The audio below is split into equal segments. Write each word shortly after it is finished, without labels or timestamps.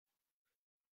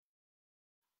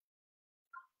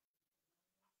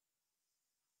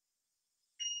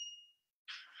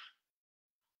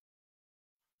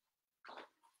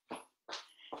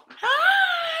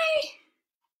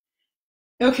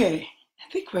Okay,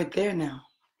 I think we're there now.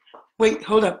 Wait,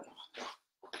 hold up.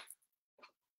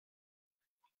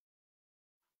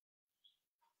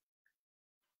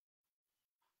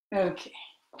 Okay,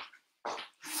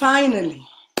 finally,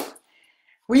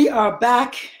 we are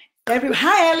back.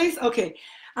 Hi, Alice. Okay,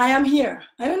 I am here.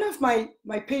 I don't know if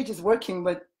my page is working,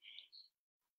 but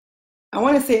I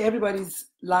want to say everybody's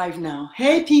live now.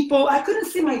 Hey, people, I couldn't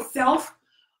see myself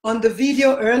on the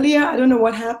video earlier. I don't know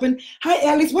what happened. Hi,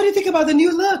 Alice. What do you think about the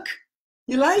new look?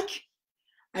 You like?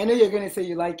 I know you're going to say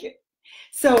you like it.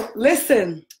 So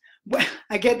listen,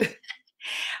 I get the,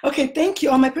 okay, thank you.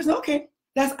 On my personal, okay,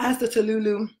 that's Asta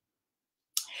Talulu.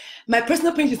 My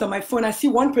personal page is on my phone. I see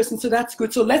one person, so that's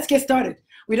good. So let's get started.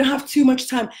 We don't have too much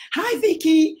time. Hi,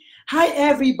 Vicky. Hi,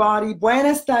 everybody.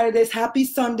 Buenas tardes. Happy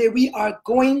Sunday. We are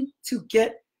going to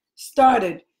get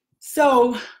started.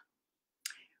 So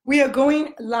we are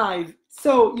going live.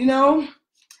 So, you know,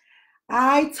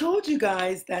 I told you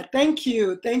guys that, thank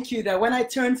you, that when I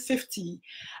turned 50,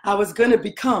 I was going to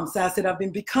become. So I said, I've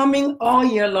been becoming all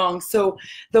year long. So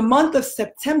the month of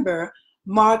September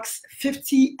marks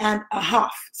 50 and a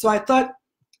half. So I thought,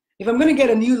 if I'm going to get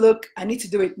a new look, I need to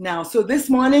do it now. So this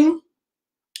morning,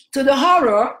 to the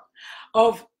horror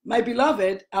of my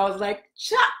beloved, I was like,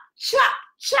 chop, chop,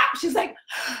 chop. She's like,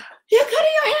 you're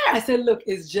cutting your hair. I said, look,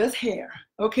 it's just hair.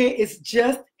 Okay, it's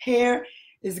just hair.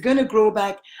 It's going to grow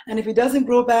back. And if it doesn't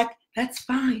grow back, that's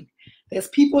fine. There's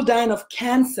people dying of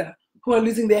cancer who are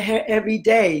losing their hair every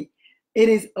day. It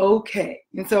is okay.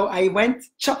 And so I went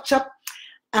chop, chop,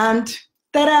 and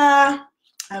ta-da,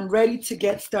 I'm ready to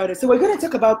get started. So we're going to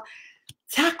talk about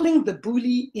tackling the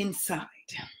bully inside.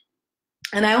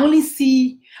 And I only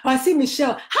see, I see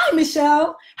Michelle. Hi,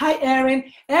 Michelle. Hi,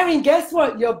 Erin. Erin, guess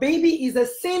what? Your baby is a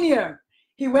senior.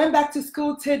 He went back to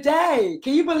school today.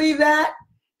 Can you believe that?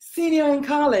 Senior in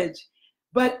college.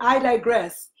 But I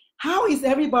digress. How is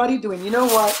everybody doing? You know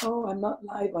what? Oh, I'm not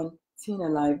live on Tina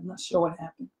Live. I'm not sure what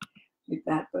happened with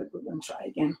that, but we're going to try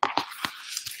again.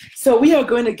 So we are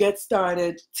going to get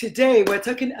started. Today, we're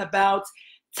talking about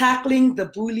tackling the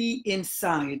bully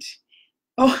inside.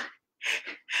 Oh,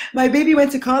 my baby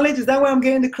went to college. Is that why I'm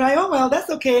getting to cry? Oh, well, that's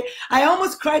okay. I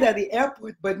almost cried at the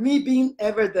airport, but me being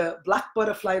ever the black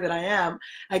butterfly that I am,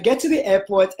 I get to the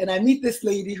airport and I meet this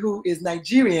lady who is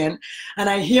Nigerian, and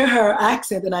I hear her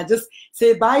accent and I just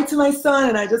say bye to my son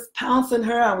and I just pounce on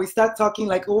her and we start talking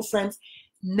like old friends.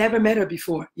 Never met her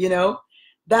before, you know?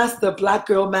 That's the black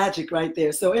girl magic right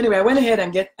there. So anyway, I went ahead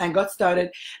and got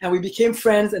started and we became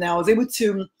friends, and I was able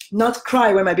to not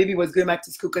cry when my baby was going back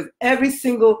to school, because every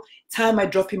single time I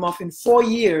drop him off in 4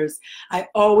 years, I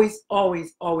always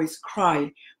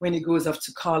cry when he goes off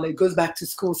to college, goes back to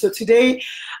school. So today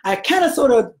I kind of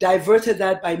sort of diverted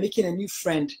that by making a new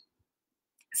friend.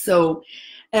 So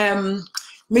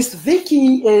Miss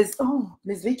Vicky is, oh,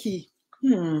 Miss Vicky,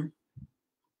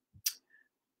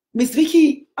 Miss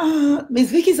Vicky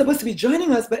is supposed to be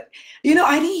joining us, but you know,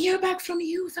 I didn't hear back from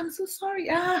you, so I'm so sorry.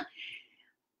 Why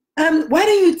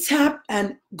don't you tap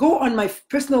and go on my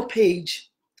personal page,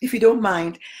 if you don't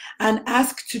mind, and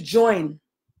ask to join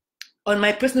on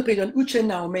my personal page on Uche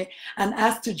Naomi, and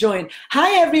ask to join.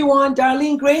 Hi everyone,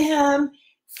 Darlene Graham,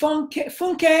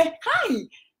 Funke, hi,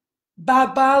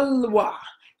 Babalwa.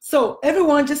 So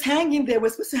everyone just hang in there. We're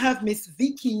supposed to have Miss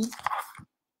Vicky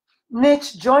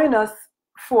Nitch join us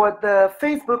for the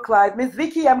Facebook Live. Miss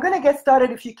Vicky, I'm going to get started.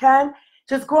 If you can,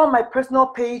 just go on my personal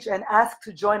page and ask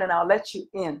to join and I'll let you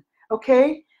in.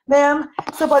 Okay, ma'am?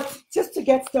 So, but just to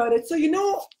get started, so you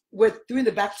know, we're doing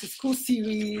the back to school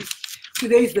series.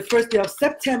 Today is the first day of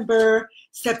September.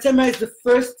 September is the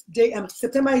first day,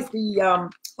 September is the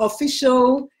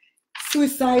official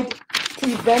suicide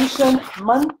prevention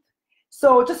month.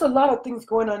 So just a lot of things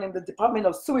going on in the Department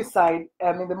of Suicide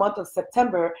in the month of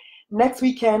September. Next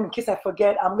weekend, in case I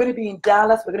forget, I'm going to be in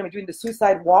Dallas. We're going to be doing the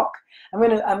suicide walk. I'm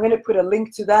going to put a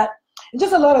link to that, and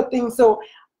just a lot of things. So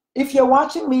if you're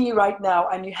watching me right now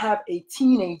and you have a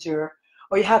teenager,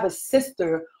 or you have a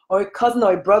sister or a cousin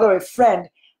or a brother or a friend,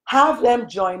 have them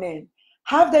join in.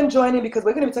 Have them join in, because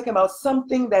we're going to be talking about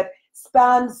something that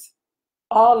spans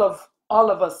all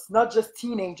of us, not just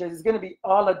teenagers. It's going to be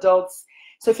all adults.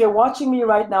 So if you're watching me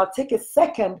right now, take a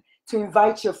second to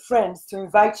invite your friends, to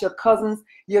invite your cousins,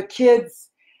 your kids,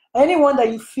 anyone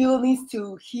that you feel needs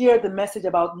to hear the message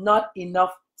about not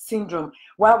enough syndrome,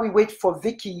 while we wait for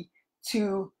Vicky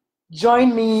to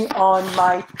join me on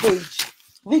my page.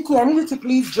 Vicky, I need you to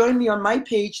please join me on my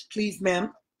page, please,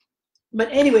 ma'am. But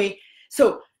anyway,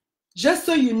 so just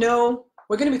so you know,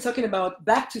 we're going to be talking about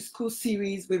back to school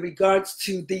series with regards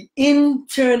to the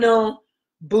internal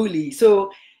bully. So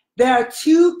there are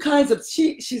two kinds of,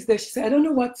 she's there, she said, I don't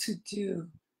know what to do.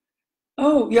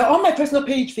 Oh, you're on my personal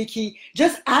page, Vicky.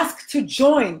 Just ask to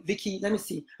join, Vicky. Let me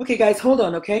see. Okay, guys, hold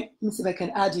on, okay? Let me see if I can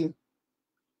add you.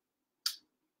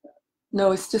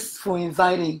 No, it's just for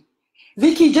inviting.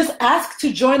 Vicky, just ask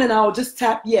to join and I'll just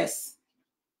tap yes.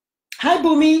 Hi,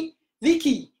 Bumi.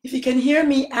 Vicky, if you can hear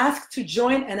me, ask to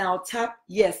join and I'll tap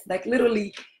yes. Like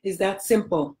literally is that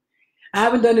simple. I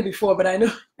haven't done it before, but I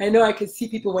know I can see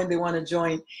people when they want to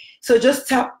join. So just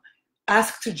tap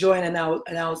ask to join and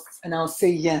I'll say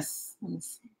yes. Let me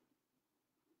see.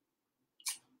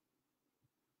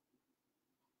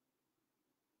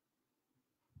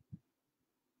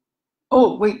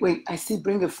 Oh, wait. I see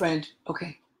bring a friend.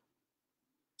 Okay.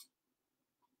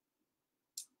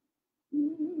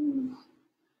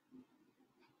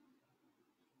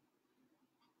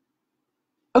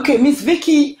 Okay, Miss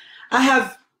Vicky, I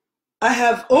have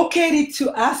okayed it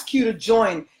to ask you to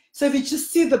join. So if you just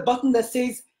see the button that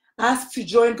says ask to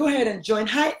join, go ahead and join.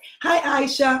 Hi,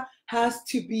 Aisha has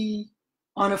to be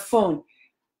on a phone.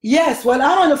 Yes, well,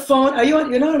 I'm on the phone.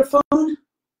 You're not on the phone?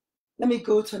 Let me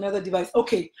go to another device.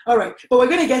 Okay, all right. But we're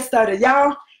gonna get started.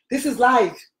 Y'all, this is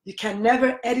live. You can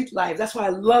never edit live. That's why I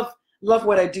love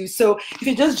what I do. So if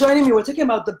you're just joining me, we're talking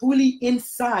about the bully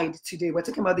inside today. We're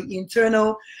talking about the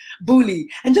internal bully.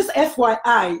 And just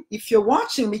FYI, if you're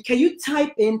watching me, can you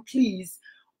type in, please,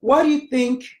 what do you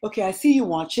think? Okay, I see you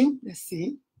watching. Let's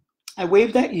see. I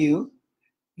waved at you.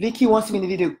 Vicky wants to be in the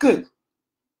video. Good.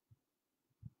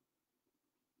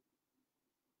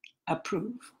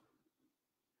 Approve.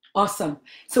 Awesome.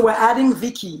 So we're adding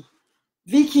Vicky.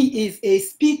 Vicky is a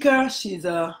speaker. She's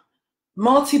a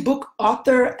multi-book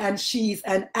author, and she's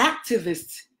an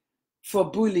activist for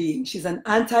bullying. She's an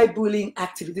anti-bullying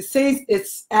activist. It says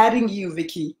it's adding you,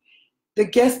 Vicky. The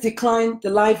guest declined the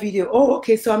live video. Oh,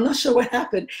 okay, so I'm not sure what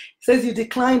happened. It says you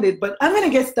declined it, but I'm gonna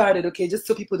get started, okay, just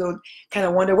so people don't kind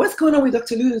of wonder what's going on with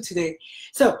Dr. Lulu today.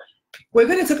 So we're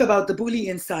gonna talk about the bully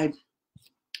inside.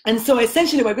 And so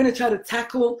essentially we're gonna try to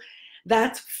tackle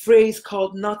that phrase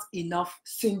called not enough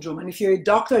syndrome. And if you're a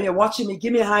doctor and you're watching me,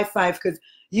 give me a high five, because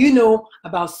you know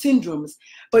about syndromes.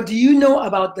 But do you know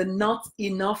about the not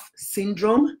enough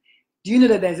syndrome? Do you know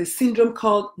that there's a syndrome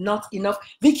called not enough?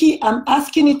 Vicky, I'm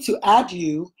asking it to add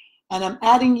you, and I'm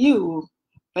adding you,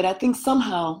 but I think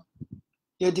somehow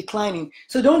you're declining.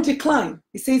 So don't decline.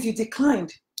 It says you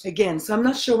declined again. So I'm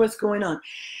not sure what's going on.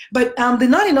 But the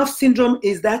not enough syndrome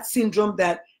is that syndrome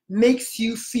that makes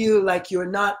you feel like you're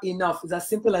not enough. It's as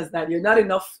simple as that. You're not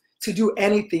enough to do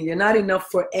anything. You're not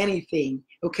enough for anything,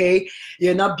 okay?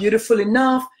 You're not beautiful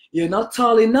enough. You're not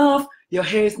tall enough. Your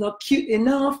hair is not cute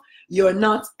enough. You're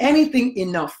not anything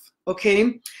enough,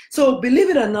 okay? So believe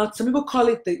it or not, some people call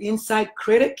it the inside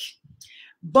critic,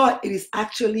 but it is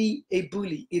actually a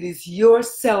bully. It is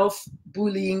yourself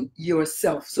bullying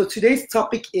yourself. So today's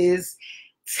topic is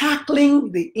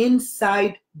tackling the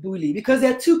inside bully, because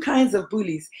there are two kinds of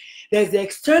bullies. There's the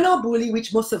external bully,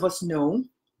 which most of us know,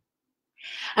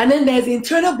 and then there's the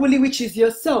internal bully, which is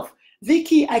yourself.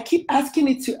 Vicky, I keep asking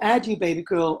it to add you, baby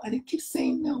girl, and it keeps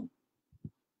saying no.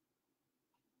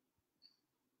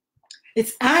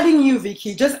 It's adding you,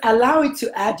 Vicky. Just allow it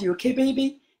to add you, okay,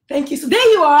 baby? Thank you. So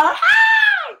there you are.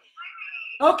 Hi!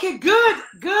 Okay,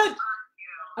 good.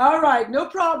 All right, no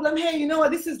problem. Hey, you know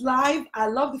what? This is live. I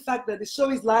love the fact that the show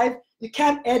is live. You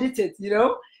can't edit it, you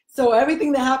know? So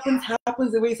everything that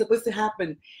happens the way it's supposed to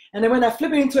happen. And then when I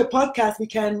flip it into a podcast, we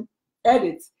can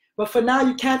edit. But for now,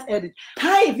 you can't edit.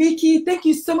 Hi, Vicky. Thank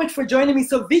you so much for joining me.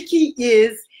 So Vicky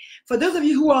is, for those of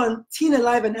you who are on Tina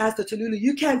Live and Ask Dr. Lulu,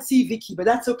 you can't see Vicky, but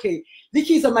that's okay.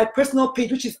 Vicky is on my personal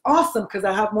page, which is awesome because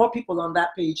I have more people on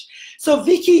that page. So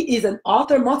Vicky is an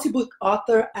author, multi-book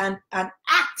author, and an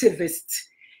activist.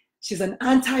 She's an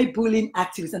anti-bullying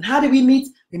activist. And how did we meet?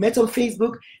 We met on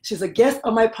Facebook. She's a guest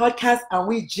on my podcast, and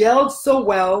we gelled so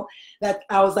well that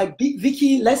I was like,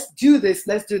 Vicky, let's do this.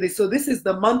 So this is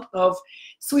the month of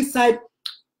suicide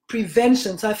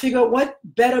prevention. So I figure what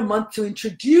better month to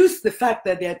introduce the fact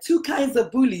that there are two kinds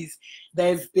of bullies.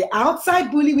 There's the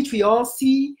outside bully, which we all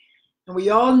see, and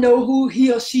we all know who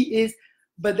he or she is,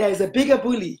 but there's a bigger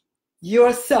bully,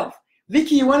 yourself.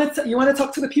 Vicky, you want to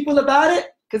talk to the people about it?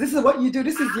 Because this is what you do.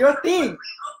 This is your thing.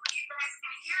 Hopefully you guys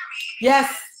can hear me. Yes.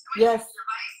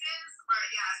 Devices, or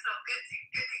yeah, so good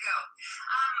to go.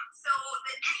 So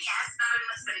the NES, not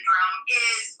enough syndrome,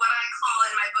 is what I call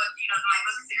in my book, my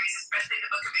book series, especially the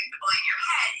book Evictable in Your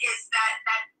Head, is that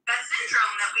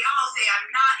syndrome that we all say, I'm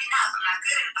not enough, I'm not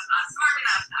good enough, not smart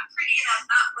enough, not pretty enough,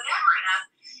 not whatever enough.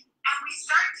 And we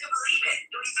start to believe it.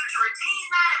 We start to retain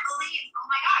that and believe, oh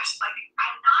my gosh, like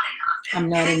I'm not enough. I'm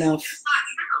not enough. It's not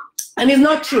true. And it's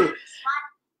not true.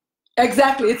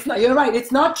 Exactly. It's not. You're right.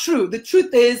 It's not true. The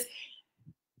truth is,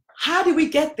 how do we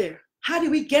get there? How do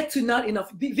we get to not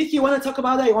enough? Vicky, you want to talk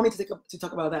about that? You want me to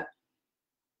talk about that?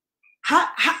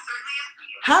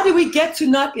 How do we get to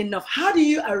not enough? How do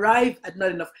you arrive at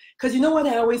not enough? Because you know what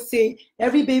I always say,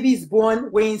 every baby is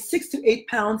born weighing 6 to 8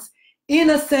 pounds,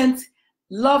 innocent,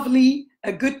 lovely,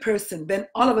 a good person. Then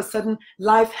all of a sudden,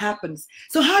 life happens.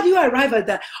 So how do you arrive at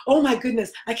that? Oh my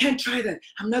goodness, I can't try that.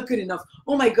 I'm not good enough.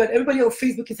 Oh my God, everybody on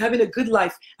Facebook is having a good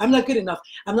life. I'm not good enough.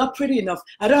 I'm not pretty enough.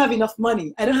 I don't have enough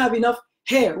money. I don't have enough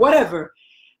hair, whatever.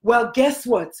 Well, guess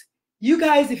what? You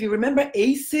guys, if you remember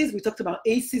ACEs, we talked about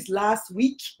ACEs last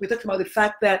week. We talked about the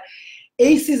fact that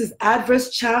ACEs is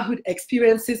adverse childhood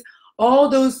experiences, all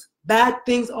those bad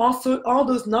things, also all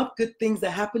those not good things that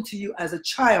happen to you as a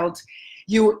child,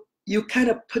 you kind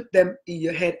of put them in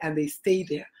your head and they stay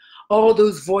there. All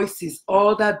those voices,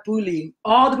 all that bullying,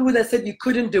 all the people that said you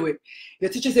couldn't do it. Your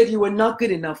teacher said you were not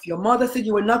good enough. Your mother said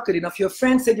you were not good enough. Your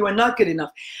friend said you were not good enough.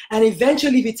 And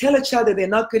eventually, if you tell a child that they're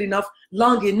not good enough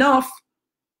long enough,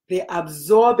 they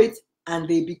absorb it and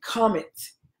they become it.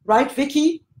 Right,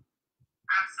 Vicky?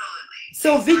 Absolutely.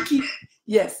 So Vicky,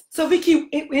 yes. So Vicky,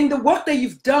 in the work that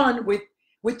you've done with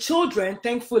children,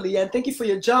 thankfully, and thank you for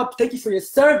your job, thank you for your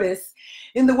service,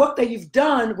 in the work that you've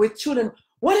done with children,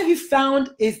 what have you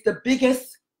found is the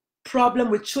biggest problem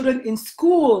with children in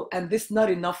school and this not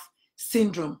enough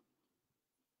syndrome?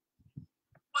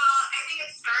 Well, I think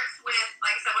it starts with,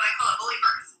 like I said, what I call a bully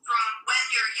birth. From when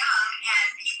you're young and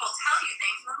people tell you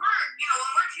things, when we're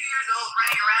 2 years old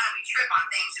running around and we trip on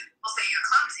things and people say you're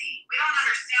clumsy, we don't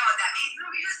understand what that means.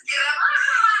 We just get up,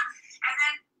 and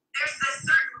then there's this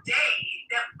certain day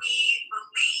that we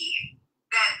believe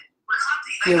that we're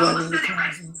clumsy. Like all of a sudden,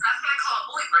 right? So that's what I call a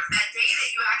bully birth. That day that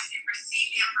you actually receive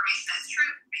the information as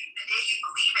truth, the day you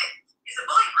believe it, is a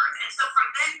bully birth. And so from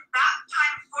then, that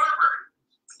time forward,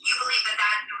 you believe that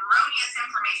that erroneous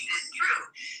information is true.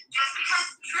 Just because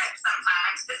you trip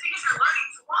sometimes, just because you're learning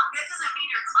to walk, that doesn't mean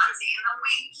you're clumsy. And then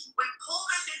we pull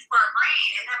this into our brain,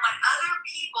 and then when other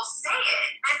people say it,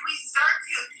 then we start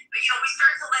to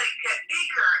let it get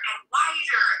bigger and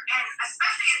wider, and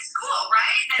especially in school,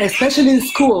 right? And especially in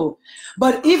school.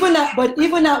 But even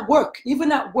at work,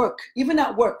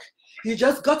 you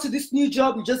just got to this new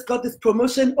job, you just got this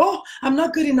promotion. Oh, I'm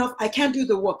not good enough. I can't do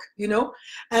the work,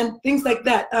 and things like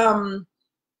that.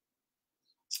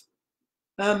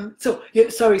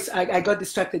 Sorry, I got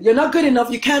distracted. You're not good enough.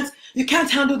 You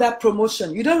can't handle that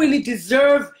promotion. You don't really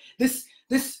deserve this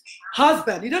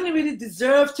husband. You don't really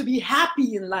deserve to be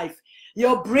happy in life.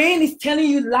 Your brain is telling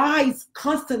you lies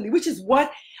constantly, which is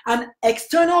what an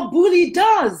external bully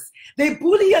does. They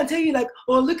bully you and tell you like,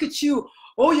 oh, look at you.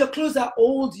 Oh, your clothes are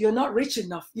old, you're not rich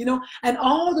enough, and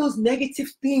all those negative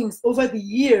things over the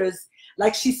years,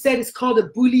 like she said, it's called a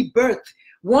bully birth.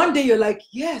 One day you're like,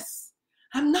 yes,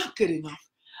 I'm not good enough.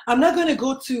 I'm not going to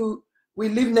go to, we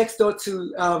live next door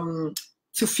to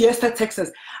Fiesta, Texas.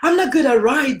 I'm not good at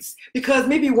rides because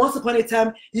maybe once upon a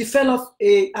time you fell off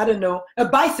a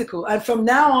bicycle, and from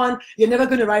now on you're never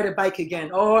going to ride a bike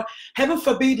again. Or heaven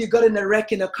forbid you got in a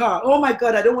wreck in a car. Oh my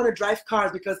God, I don't want to drive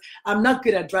cars because I'm not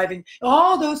good at driving.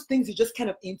 All those things, you just kind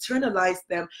of internalize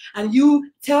them and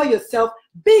you tell yourself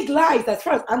big lies. As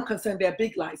far as I'm concerned, they're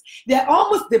big lies. They're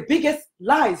almost the biggest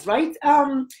lies, right?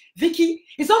 Vicky,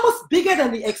 it's almost bigger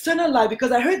than the external lie,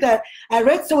 because I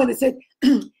read someone that said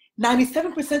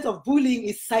 97% of bullying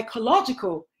is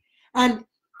psychological, and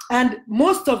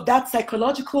most of that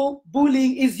psychological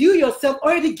bullying is you yourself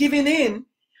already giving in.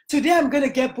 Today I'm going to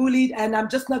get bullied and I'm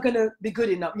just not going to be good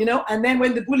enough, and then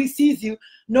when the bully sees you,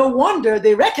 no wonder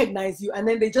they recognize you, and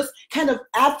then they just kind of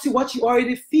add to what you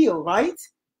already feel, right?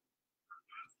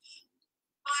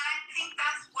 Well, and I think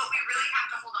that's what we really have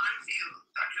to hold on to,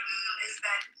 Dr. Lulu, is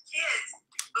that kids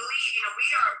believe, we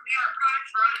are a product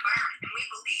of our own environment, and we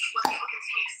believe what people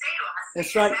continue to say to us.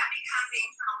 That's right. That becomes the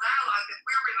internal dialogue that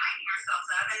we're reminding ourselves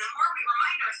of, and the more we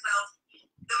remind ourselves,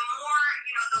 the more,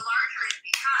 the larger it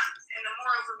becomes, and the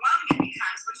more overwhelming it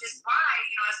becomes, which is why,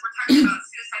 as we're talking about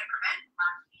Suicide Prevention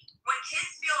Month, when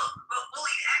kids feel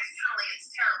bullied externally, it's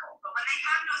terrible, but when they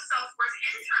have no self-worth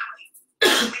internally,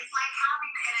 it's like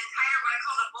having an entire, what I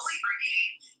call a bully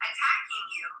brigade, attacking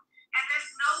you. And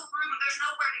there's no room, there's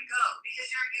nowhere to go, because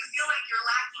you feel like you're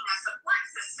lacking a support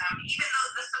system, even though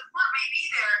the support may be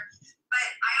there. But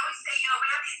I always say, we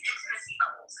have these intimacy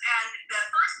bubbles, and the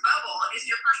first bubble is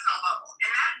your personal bubble,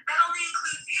 and that only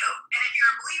includes you. And if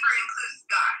you're a believer, it includes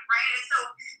God, right? And so,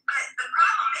 but the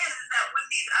problem is that with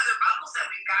these other bubbles that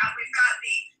we've got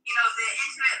the, the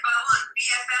intimate bubble and the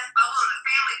BFF bubble and the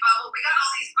family bubble. We got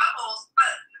all these bubbles,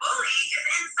 but bully is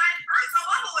inside the personal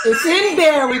bubble. It's in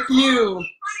there with you. 24/7.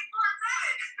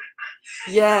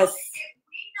 Yes. If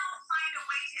we don't find a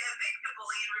way to evict the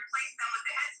bully and replace them with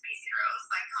the headspace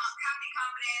and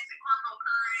confidence and corporal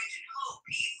courage and hope,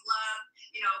 peace, love,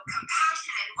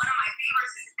 compassion. And one of my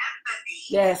favorites is empathy.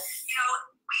 Yes.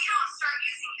 We don't start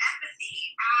using empathy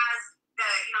as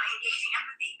engaging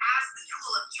empathy as the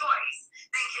tool of choice,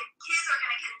 then kids are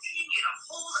going to continue to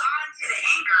hold on to the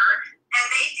anger, and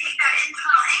they take that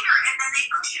internal anger and then they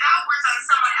push it outwards on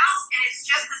someone else, and it's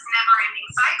just this never-ending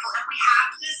cycle. And we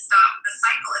have to stop the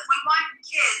cycle if we want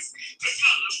kids to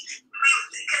change.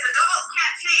 Because adults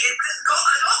can't change. Because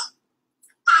adults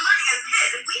are learning as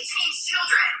kids. If we change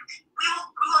children, we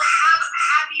will have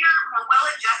happier, more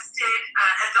well-adjusted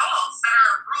adults that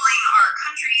are ruling our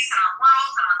countries and our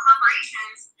worlds and our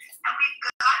corporations. And we've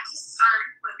got to start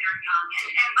when they're young.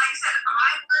 And like I said, for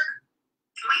my work,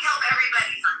 we help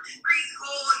everybody from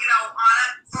preschool, on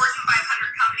up Fortune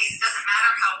 500 companies. It doesn't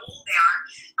matter how old they are.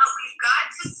 But we have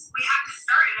to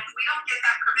start. And if we don't get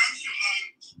that prevention in,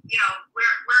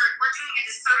 we're doing a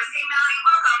disservice. Hey, Melanie,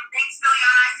 welcome. Thanks,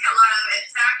 Billiana. I see a lot of it.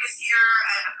 Zach is here.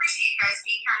 I appreciate you guys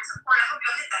being here and support. I hope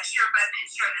you'll hit that share button and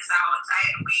share this out.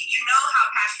 You know how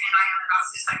passionate I am about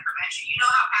suicide prevention. You know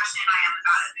how passionate I am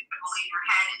about evicting bullying in your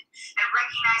head and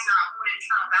recognizing our own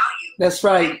internal value. That's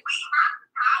right. And we have the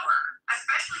power,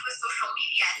 especially with social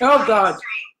media. Oh, God.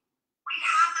 We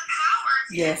have the power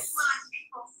to influence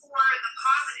people for the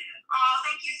positive. Oh,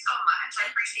 thank you so much. I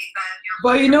appreciate that.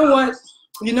 But you know what?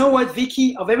 You know what,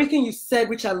 Vicky, of everything you said,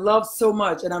 which I love so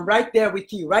much, and I'm right there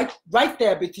with you, right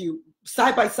there with you,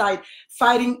 side by side,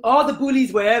 fighting all the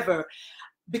bullies wherever.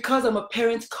 Because I'm a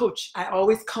parent coach, I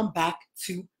always come back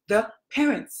to the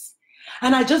parents.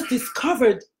 And I just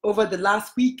discovered over the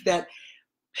last week that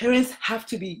parents have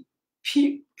to be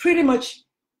pretty much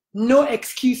no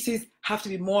excuses, have to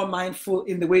be more mindful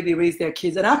in the way they raise their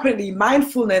kids. And apparently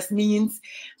mindfulness means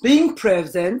being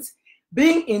present,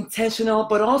 being intentional,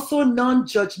 but also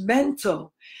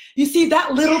non-judgmental. You see,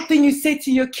 that little thing you say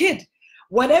to your kid,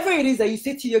 whatever it is that you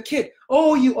say to your kid,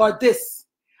 oh, you are this.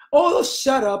 Oh,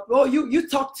 shut up. Oh, you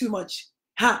talk too much.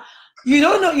 Ha. You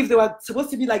don't know if they were supposed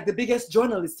to be like the biggest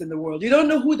journalists in the world. You don't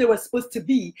know who they were supposed to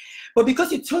be. But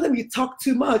because you told them you talk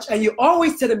too much, and you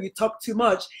always tell them you talk too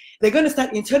much, they're going to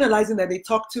start internalizing that they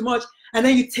talk too much, and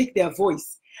then you take their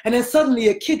voice. And then suddenly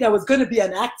a kid that was going to be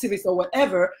an activist or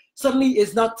whatever suddenly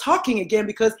is not talking again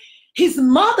because his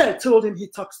mother told him he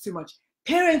talks too much.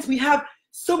 Parents, we have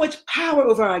so much power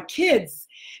over our kids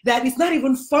that it's not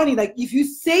even funny. Like if you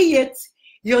say it,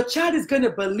 your child is going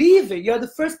to believe it. You're the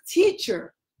first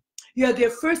teacher. You're their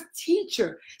first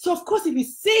teacher. So of course, if you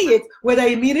say it, whether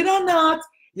you mean it or not,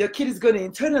 your kid is going to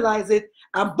internalize it,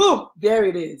 and boom, there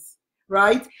it is.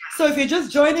 Right? So if you're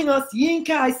just joining us,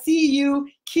 Yinka, I see you.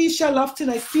 Keisha Lofton,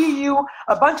 I see you.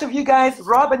 A bunch of you guys,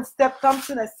 Rob and Steph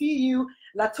Thompson, I see you.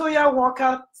 Latoya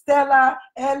Walker, Stella,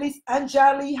 Alice,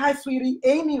 Anjali, hi sweetie,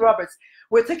 Amy Roberts.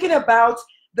 We're talking about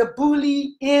the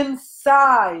bully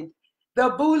inside. The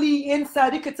bully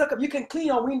inside. You can clean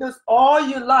your windows all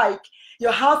you like.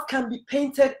 Your house can be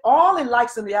painted all in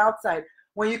lights on the outside.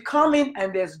 When you come in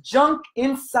and there's junk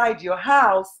inside your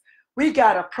house, we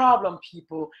got a problem,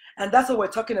 people. And that's what we're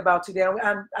talking about today.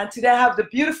 And today I have the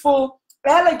beautiful,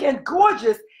 elegant,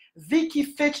 gorgeous Vicky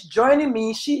Fitch joining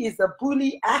me. She is a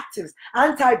bully activist,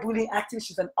 anti-bullying activist.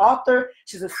 She's an author.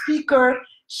 She's a speaker.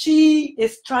 She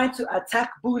is trying to attack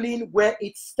bullying where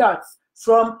it starts,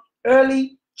 from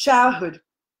early childhood.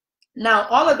 Now,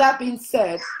 all of that being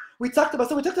said, we talked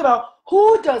about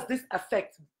who does this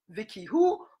affect, Vicky?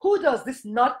 Who does this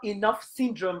not enough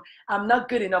syndrome, I'm not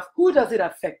good enough, who does it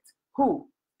affect? Who?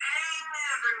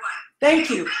 Everyone. Thank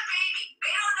you. Except a baby.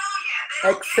 They don't know yet. They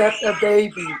don't Except get it a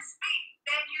baby. Yet.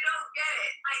 Then you don't get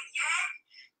it. Like yet,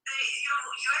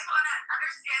 you guys want to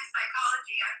understand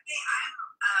psychology. I think I'm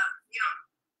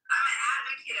an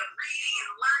advocate of reading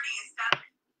and learning and stuff.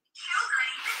 Children,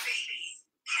 even babies,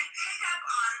 can pick up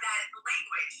on that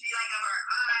language, like of our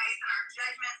eyes and our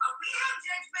judgment. Oh, we have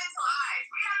judgmental eyes.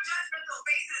 We have judgmental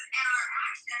faces, and our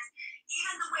actions,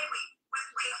 even the way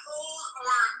we hold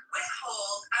or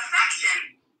withhold affection.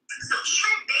 So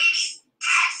even babies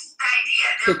catch the idea.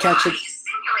 Their body is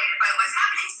stimulated by what's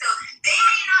happening. So they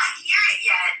may not hear it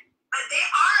yet, but they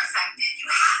are affected. You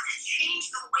have to change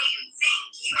the way you think.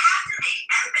 You have to make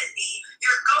empathy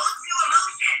your go-to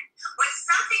emotion when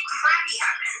something crappy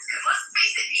happens. Because let's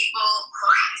face it, people,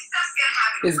 crappy stuff's going to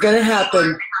happen. It's going to happen.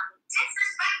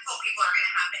 Disrespectful people are going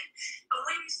to happen. But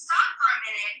when you stop for a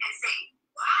minute and say,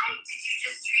 why did you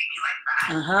just treat me like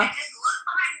that? And just look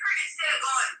behind her instead of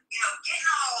going, getting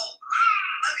all,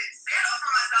 let me stand up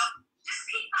for myself. Just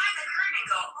peek behind the curtain and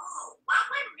go, oh, what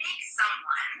would make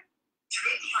someone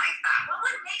treat me like that? What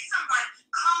would make someone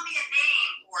call me a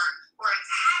name or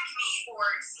attack me or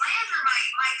slander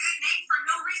my good name for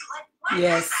no reason? Like, what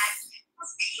is that?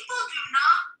 Because people do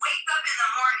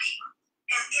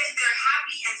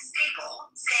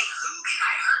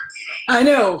I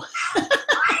know.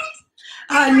 Right?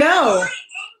 I know. Really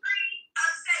angry,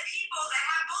 upset people that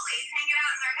have bullies hanging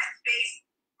out in their headspace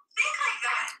think like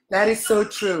that. That is so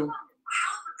true.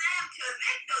 Help them to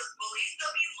evict those bullies.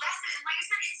 They'll be less, and like I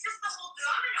said, it's just the whole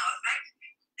domino effect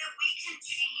that we can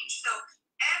change. So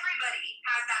everybody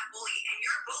has that bully, and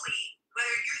your bully,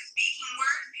 whether you're speaking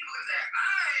words, people are there.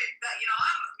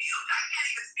 I'm mute. I can't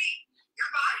even speak.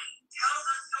 Your body tells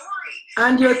a story,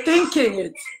 And you're thinking it.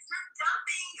 and it's just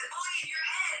dumping the bully in your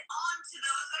head onto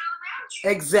those that are around you.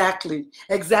 Exactly.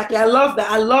 Exactly. I love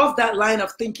that. I love that line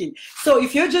of thinking. So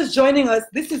if you're just joining us,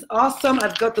 this is awesome.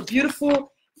 I've got the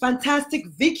beautiful, fantastic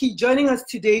Vicky joining us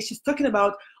today. She's talking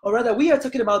about, or rather we are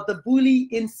talking about the bully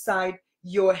inside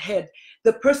your head,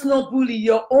 the personal bully,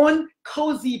 your own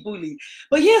cozy bully.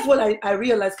 But here's what I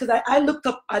realized, because I looked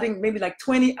up, I think maybe like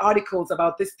 20 articles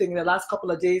about this thing in the last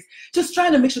couple of days, just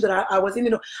trying to make sure that I was in,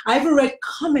 I even read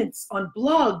comments on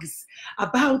blogs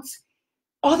about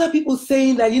other people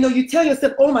saying that, you tell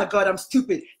yourself, oh my God, I'm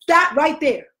stupid. That right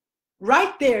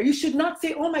there, you should not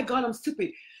say, oh my God, I'm stupid.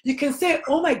 You can say,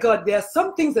 oh my God, there are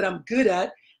some things that I'm good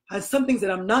at and some things that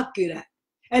I'm not good at.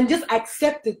 And just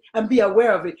accept it and be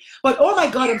aware of it. But oh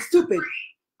my God, I'm stupid.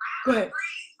 Go ahead.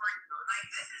 Like,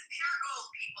 this is pure gold,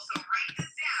 people. So write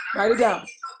this down. Write it down.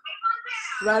 Get your paper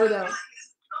down. Write it down.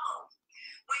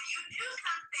 When you do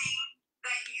something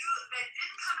that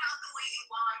didn't come out the way you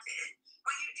wanted,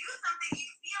 when you do something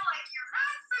you feel like you're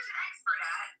not such an expert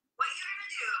at, what you're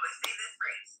gonna do is say this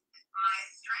phrase: my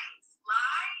strengths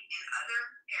lie in other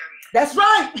areas. That's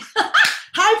right.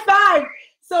 High five.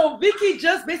 So Vicky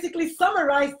just basically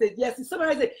summarized it. Yes, he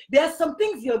summarized it. There are some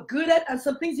things you're good at and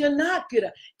some things you're not good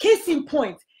at. Case in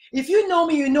point, if you know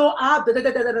me, you know all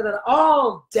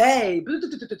day.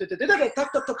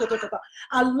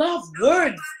 I love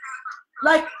words.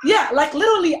 Like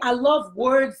literally, I love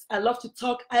words. I love to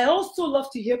talk. I also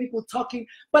love to hear people talking,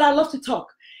 but I love to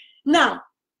talk. Now,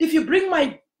 if you bring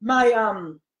my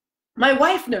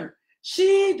wife now,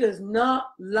 she does not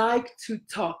like to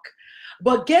talk.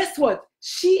 But guess what?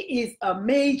 She is a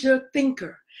major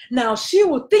thinker. Now, she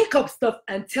will think up stuff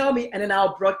and tell me, and then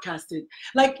I'll broadcast it.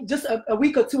 Like just a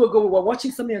week or two ago, we were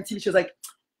watching something on TV. She was like,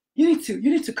 you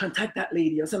need to contact that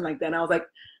lady or something like that. And I was like,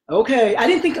 okay. I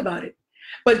didn't think about it.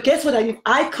 But guess what I did?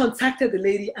 I contacted the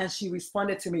lady and she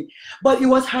responded to me. But it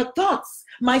was her thoughts.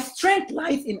 My strength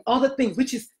lies in other things,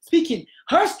 which is speaking.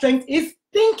 Her strength is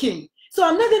thinking. So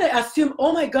I'm not going to assume,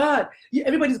 oh my God,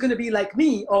 everybody's going to be like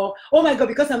me, or oh my God,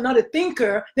 because I'm not a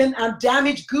thinker, then I'm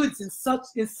damaged goods in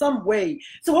some way.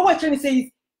 So what we're trying to say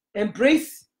is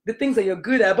embrace the things that you're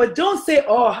good at, but don't say,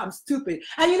 oh, I'm stupid.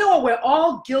 And you know what? We're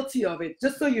all guilty of it,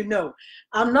 just so you know.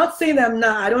 I'm not saying that I'm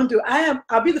not, I don't do it.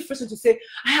 I'll be the first one to say,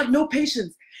 I have no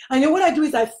patience. And you know what I do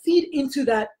is I feed into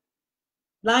that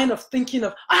line of thinking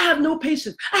of, I have no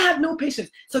patience. I have no patience.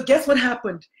 So guess what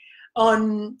happened?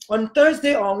 On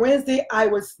Thursday or on Wednesday,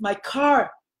 my car,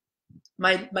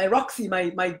 my Roxy,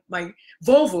 my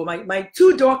Volvo, my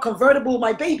two-door convertible,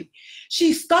 my baby,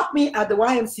 she stopped me at the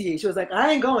YMCA. She was like,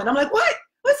 I ain't going. I'm like, what?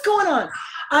 What's going on?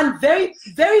 And very,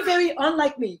 very, very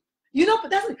unlike me. But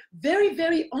that's very,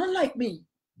 very unlike me.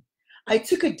 I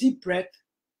took a deep breath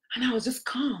and I was just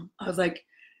calm. I was like,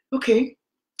 okay,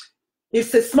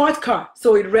 it's a smart car.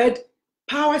 So it read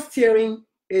power steering,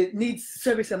 it needs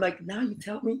service. I'm like, now you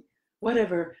tell me?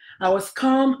 Whatever. I was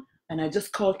calm and I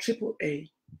just called AAA.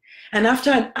 And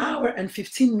after an hour and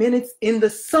 15 minutes in the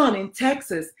sun in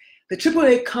Texas, the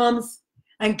AAA comes,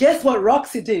 and guess what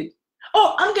Roxy did?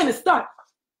 Oh, I'm going to start.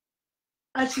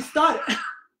 And she started.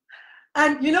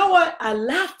 And you know what? I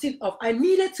laughed it off. I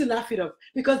needed to laugh it off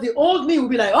because the old me would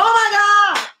be like, oh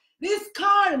my God, this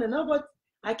car. And no, but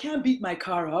I can't beat my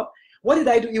car up. What did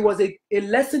I do? It was a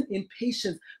lesson in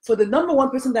patience for the number one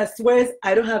person that swears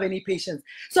I don't have any patience.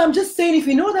 So I'm just saying, if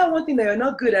you know that one thing that you're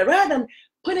not good at, rather than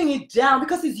putting it down,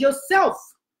 because it's yourself.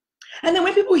 And then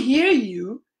when people hear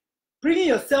you bringing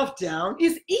yourself down,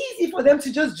 it's easy for them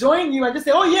to just join you and just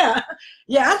say, oh yeah,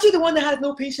 aren't you the one that has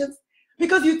no patience?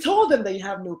 Because you told them that you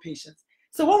have no patience.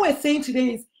 So what we're saying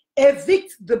today is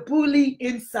evict the bully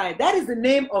inside. That is the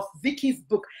name of Vicky's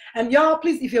book. And y'all,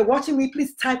 please, if you're watching me,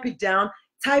 please type it down.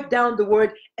 Type down the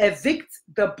word evict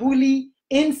the bully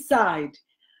inside.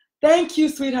 Thank you,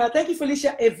 sweetheart. Thank you,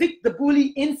 Felicia. Evict the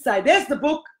bully inside. There's the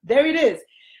book. There it is.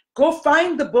 Go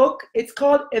find the book. It's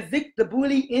called Evict the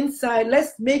Bully Inside.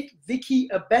 Let's make Vicky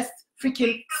a best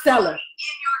freaking seller.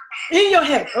 In your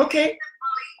head, okay?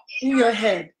 In your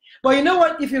head. But you know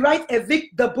what? If you write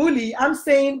Evict the Bully, I'm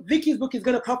saying Vicky's book is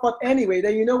going to pop up anyway.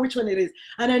 Then you know which one it is.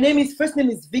 And her first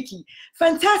name is Vicky.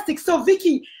 Fantastic. So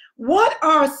Vicky, what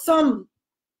are some,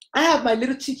 I have my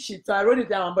little cheat sheet, so I wrote it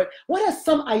down, but what are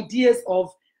some ideas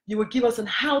of, you will give us on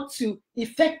how to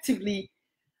effectively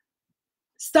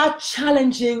start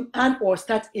challenging and or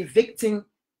start evicting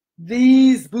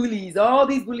these bullies, all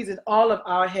these bullies in all of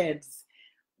our heads.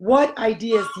 What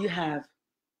ideas do you have?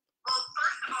 Well,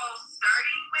 first of all,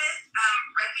 starting with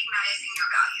recognizing your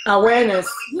value. Awareness,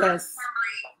 Right? yes.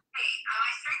 Remembering, hey,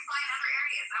 my strengths lie in other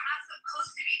areas. I'm not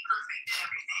supposed to be perfect in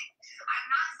everything. I'm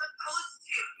not supposed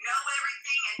to know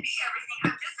everything and be everything.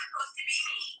 I'm just supposed to be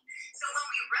me. So when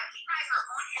we recognize our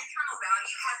own internal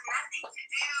value, it has nothing to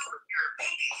do with your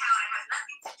bank account. It has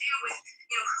nothing to do with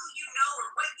who you know or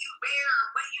what you wear or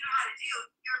what you know how to do.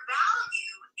 Your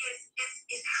value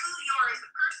is who you are as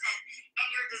a person, and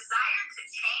your desire to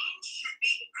change should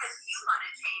be because you want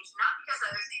to change, not because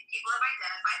other people have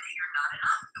identified that you're not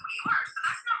enough the way you are. So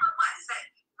that's number one, is that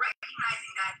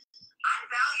recognizing that I'm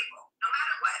valuable no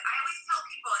matter what. I always tell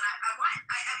people, and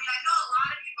I mean, I know a lot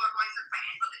of people are going through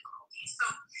financial difficulties, so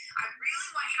I really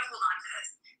want you to hold on to this.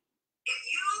 If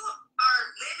you are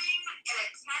living in a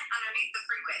tent underneath the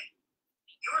freeway,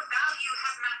 your value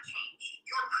has not changed.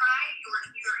 Your pride,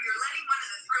 you're letting one of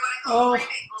the what I call three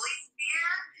big bullies, fear,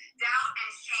 doubt,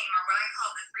 and shame, are what I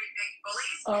call the three big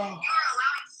bullies. You are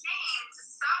allowing shame to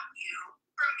stop you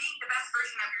from being the best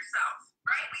version of yourself.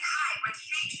 Right? We hide. When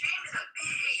shame is a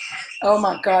big, heavy. Oh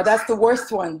my God, that's the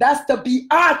worst one. That's the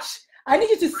biatch. I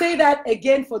need you to say that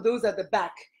again for those at the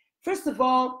back. First of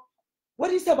all, what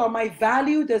do you say about my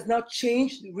value does not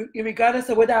change regardless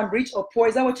of whether I'm rich or poor?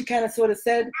 Is that what you kind of sort of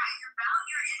said? Yeah,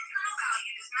 your internal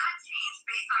value does not change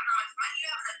based on how much money you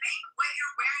have in the bank, what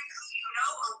you're wearing, who you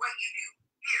know, or what you do.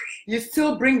 Period. You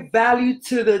still bring value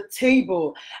to the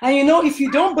table. And if you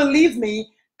don't believe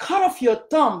me, cut off your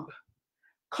thumb.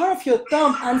 Cut off your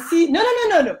thumb and see. No.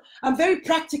 I'm very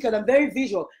practical. I'm very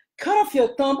visual. Cut off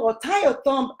your thumb or tie your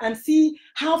thumb and see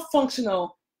how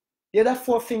functional the other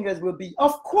four fingers will be.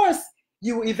 Of course,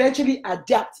 you will eventually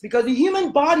adapt because the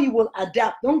human body will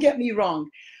adapt. Don't get me wrong.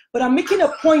 But I'm making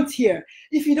a point here.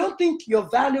 If you don't think you're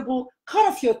valuable, cut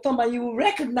off your thumb and you will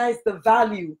recognize the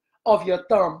value of your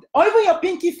thumb or even your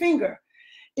pinky finger.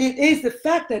 It is the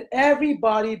fact that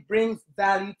everybody brings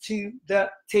value to the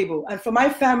table. And for my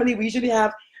family, we usually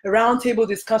have a roundtable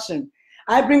discussion.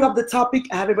 I bring up the topic,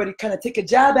 everybody kind of take a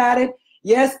jab at it.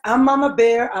 Yes, I'm Mama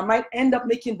Bear. I might end up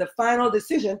making the final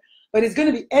decision, but it's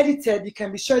going to be edited. You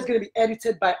can be sure it's going to be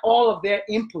edited by all of their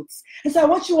inputs. And so I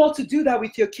want you all to do that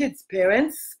with your kids,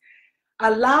 parents.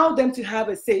 Allow them to have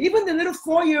a say. Even the little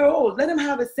 4-year-olds, let them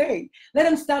have a say. Let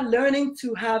them start learning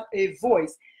to have a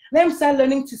voice. Let them start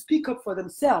learning to speak up for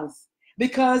themselves.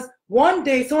 Because one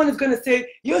day someone is going to say,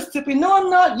 you're stupid. No, I'm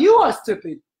not. You are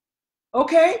stupid.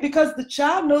 Okay? Because the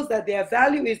child knows that their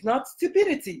value is not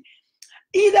stupidity.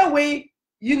 Either way,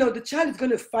 the child is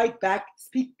going to fight back,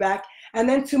 speak back, and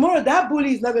then tomorrow that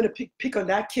bully is not going to pick on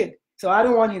that kid. So I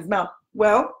don't want his mouth.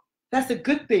 Well, that's a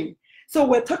good thing. So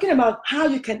we're talking about how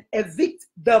you can evict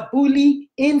the bully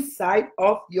inside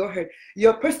of your head.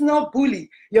 Your personal bully,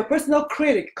 your personal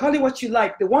critic, call it what you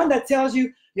like. The one that tells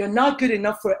you you're not good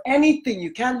enough for anything.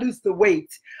 You can't lose the weight.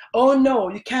 Oh no,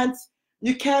 you can't,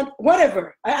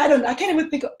 whatever. I can't even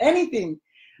think of anything.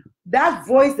 That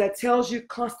voice that tells you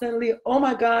constantly, oh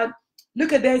my God,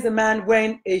 look at there's a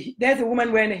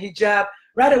woman wearing a hijab.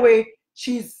 Right away,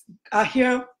 she's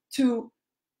here to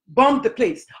bomb the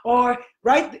place. Or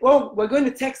we're going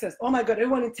to Texas. Oh my God,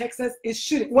 everyone in Texas is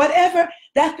shooting. Whatever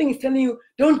that thing is telling you,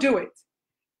 don't do it.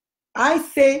 I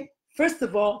say, first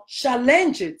of all,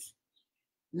 challenge it.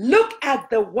 Look at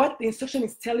what the instruction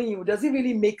is telling you. Does it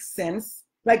really make sense?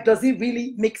 Does it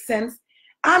really make sense?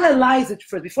 Analyze it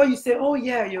first before you say, oh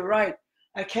yeah, you're right.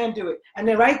 I can't do it. And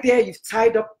then right there, you've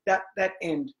tied up that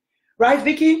end. Right,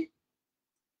 Vicky?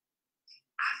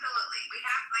 Absolutely. We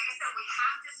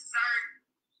have to start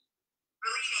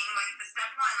believing, the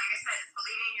step one, like I said, is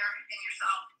believing in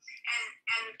yourself.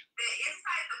 And the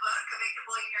inside the book, Evict the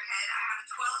Bully in Your Head, I have a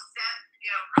 12-step,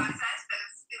 process that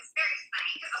it's very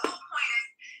funny because the whole point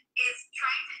is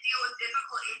trying to deal with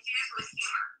difficult issues with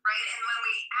humor, right? And when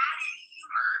we add in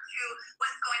humor to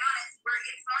what's going on, it's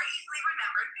more easily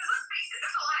remembered. Because let's face it,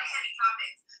 there's a lot of heavy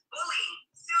topics: bullying,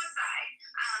 suicide,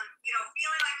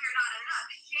 feeling like you're not enough,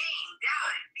 shame,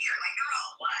 doubt, and fear. They're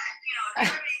all what?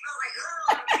 Everybody feels like, oh,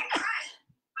 I'm getting crushed.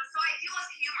 But so I deal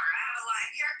with humor. I have a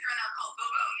character in there called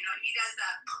Bobo. He does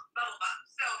bubble bum.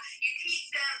 So you teach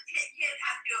them, kids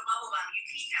have to do a bubble bum. You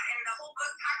teach them, and the whole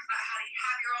book talks about how to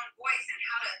have your own voice and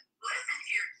how to listen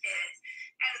to your kids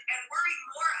and worry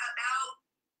more about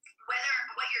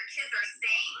what your kids are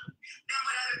saying than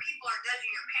what other people are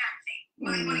judging your parenting.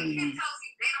 When a kid tells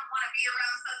you they don't want to be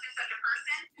around such and such a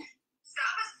person,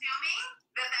 stop assuming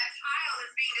that child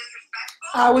is being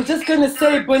disrespectful. I was just going to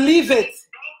say, believe it.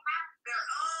 They have their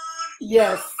own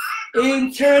Yes. So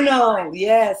Internal.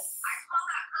 Yes. I call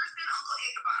that person Uncle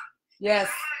Ichabod. Yes.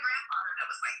 I had a grandfather that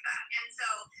was like that. And so,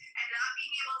 and not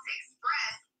being able to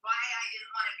express why I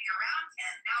didn't want to be around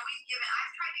him. Now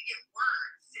I've tried to give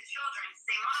words to children to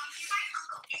say, Mom, he's like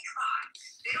Uncle Ichabod.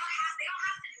 They don't have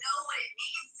to know what it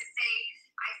means to say,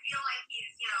 I feel like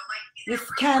he's, you know, like he's It's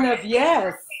kind of,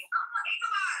 yes. Uncle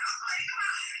Ichabod, Uncle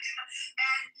Ichabod.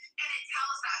 And it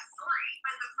tells that story.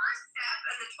 But the first step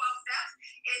of the 12 steps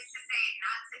is to say,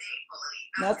 not today, bully.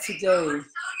 Not today.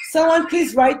 Someone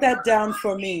please write that down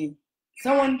for me.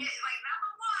 Someone. Like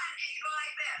number one, and you go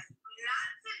like this. Not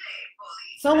today, bully.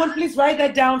 Someone please write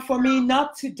that down for me.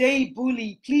 Not today,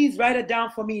 bully. Please write it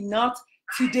down for me. Not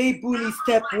today, bully.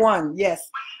 Step 1. Yes.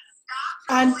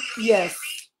 And yes.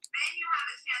 Then you have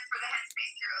a chance for the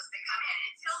Headspace heroes to come in.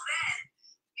 Until then,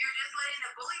 you're just letting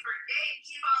the bully brigade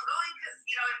keep on going because,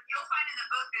 you know, you'll find in the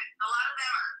book that a lot of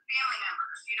them are family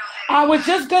members. You know, I was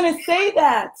just going to say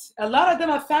that. A lot of them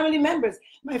are family members.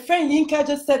 My friend Yinka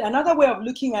just said another way of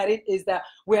looking at it is that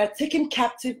we are taken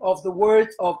captive of the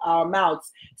words of our mouths.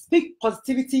 Speak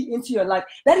positivity into your life.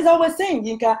 That is all we're saying,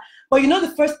 Yinka. But you know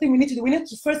the first thing we need to do, we need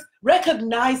to first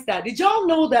recognize that. Did y'all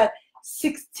know that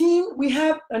we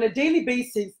have on a daily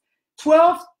basis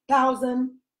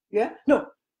 12,000,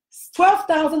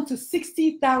 12,000 to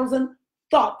 60,000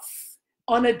 thoughts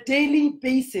on a daily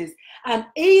basis, and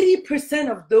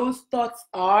 80% of those thoughts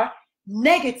are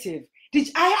negative.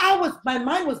 My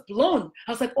mind was blown.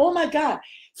 I was like, oh my God.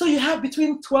 So you have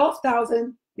between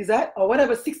 12,000, is that, or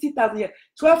whatever, 60,000, yeah,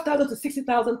 12,000 to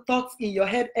 60,000 thoughts in your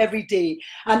head every day,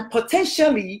 and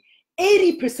potentially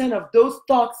 80% of those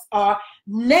thoughts are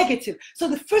negative. So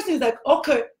the first thing is like,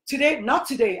 okay, today, not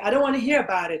today. I don't want to hear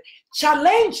about it.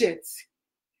 Challenge it.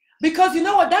 Because you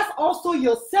know what? That's also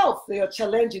yourself that you're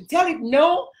challenging. Tell it,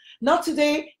 no, not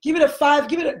today. Give it a 5.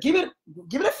 Give it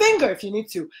a finger if you need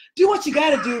to. Do what you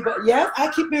got to do. But yes,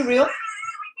 I keep it real.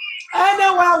 I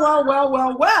know,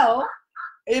 well.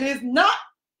 It is not,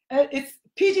 it's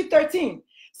PG-13.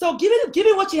 So give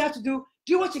it what you have to do.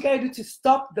 Do what you got to do to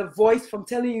stop the voice from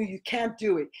telling you can't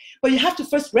do it. But you have to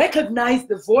first recognize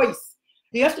the voice.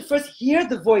 You have to first hear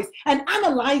the voice and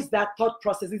analyze that thought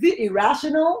process. Is it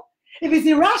irrational? If it's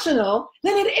irrational,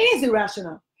 then it is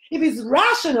irrational. If it's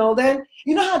rational, then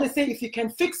you know how they say, if you can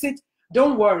fix it,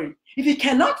 don't worry. If you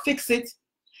cannot fix it,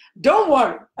 don't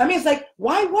worry. I mean, it's like,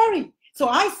 why worry? So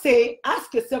I say,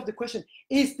 ask yourself the question,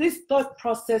 is this thought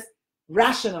process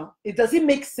rational? Does it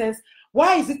make sense?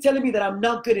 Why is it telling me that I'm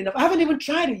not good enough? I haven't even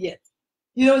tried it yet.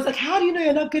 You know, it's like, how do you know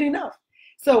you're not good enough?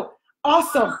 So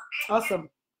awesome. I hear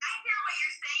what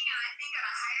you're saying, and I think at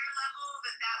a higher level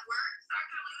that works,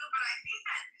 Dr. Lulu, but I think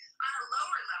that on a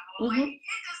lower level, like,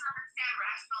 it doesn't understand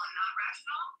rational and not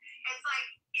rational. It's like,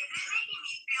 is it making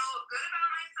me feel good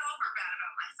about myself or bad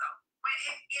about myself? But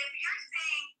if you're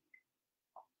saying,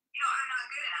 you know, I'm not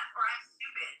good enough or I'm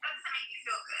stupid, that doesn't make you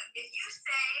feel good. If you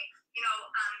say, you know,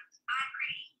 I'm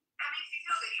pretty, that makes you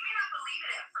feel good. You may not believe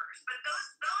it at first, but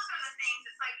those are the things.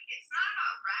 It's like, it's not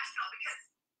about rational, because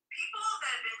people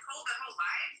that have been told their whole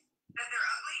lives that they're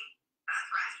ugly, that's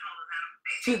rational to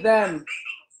them. They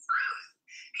think it's truth,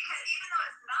 because even though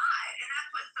it's not, and that's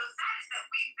what's so sad, is that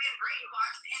we've been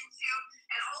brainwashed into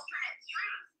an alternate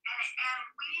truth, and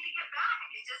we need to get back.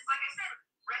 It's just like I said,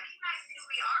 recognize who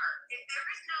we are. If there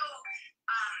is no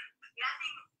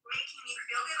nothing making you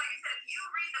feel good, like I said, if you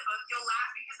read the book, you'll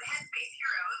laugh, because the Headspace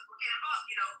heroes will get involved.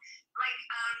 You know, like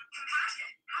compassion,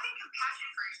 having compassion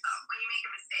for yourself when you make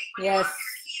a mistake. When you lock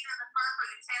your keys in the car for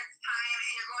the 10th time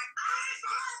and you're going, I just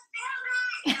want to feel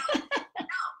right. You know,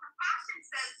 no, compassion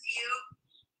says to you,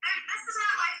 this is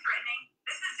not life-threatening.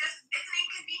 This is just, it's an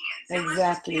inconvenience.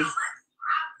 Exactly. Let's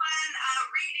have fun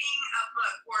reading a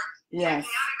book or checking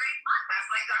out a great podcast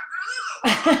like Dr. Lulu,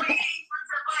 or waiting for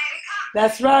AAA to come.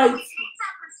 That's right. When you take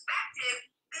that perspective,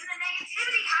 then the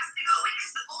negativity has to go away,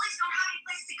 because the bullies don't have any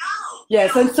place to go. Yes,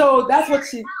 and so that's what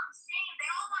she... They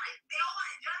all want to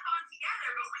jump on together,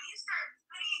 but when you start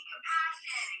putting in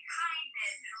compassion and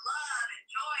kindness and love and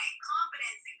joy and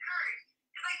confidence and courage,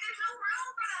 it's like there's no room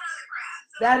for that other crap.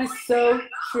 So that is so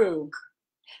true.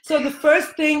 So the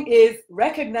first thing is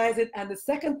recognize it, and the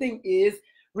second thing is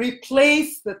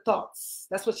replace the thoughts.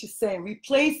 That's what she's saying.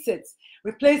 Replace it.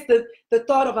 Replace the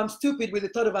thought of I'm stupid with the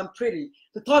thought of I'm pretty.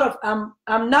 The thought of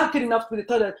I'm not good enough with the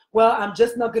thought of, well, I'm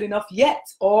just not good enough yet.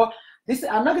 Or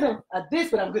I'm not good at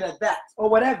this, but I'm good at that, or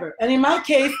whatever. And in my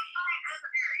case,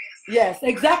 yes,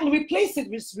 exactly. Replace it.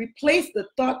 Replace the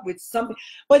thought with something.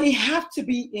 But you have to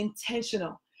be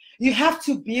intentional. You have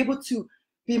to be able to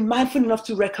be mindful enough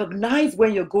to recognize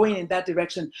when you're going in that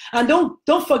direction. And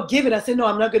don't forgive it and say, no,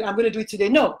 I'm not good. I'm going to do it today.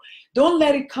 No, don't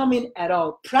let it come in at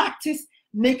all. Practice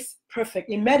makes perfect.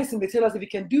 In medicine, they tell us if you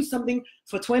can do something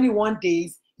for 21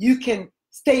 days, you can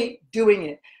stay doing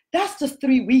it. That's just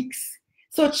 3 weeks.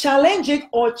 So challenge it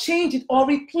or change it or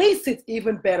replace it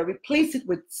even better. Replace it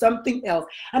with something else.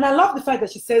 And I love the fact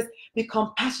that she says, be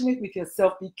compassionate with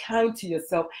yourself, be kind to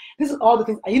yourself. This is all the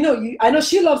things, I know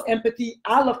she loves empathy,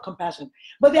 I love compassion,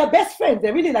 but they're best friends.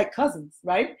 They're really like cousins,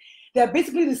 right? They're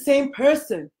basically the same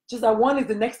person, just that one is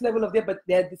the next level of there, but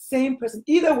they're the same person.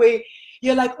 Either way,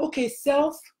 you're like, okay,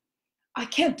 self, I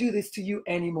can't do this to you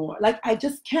anymore. Like, I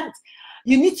just can't.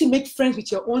 You need to make friends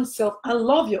with your own self and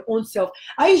love your own self.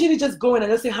 I usually just go in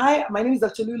and just say, hi, my name is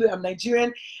Dr. Lulu. I'm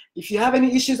Nigerian. If you have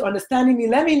any issues understanding me,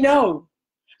 let me know.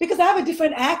 Because I have a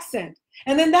different accent.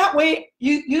 And then that way,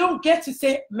 you don't get to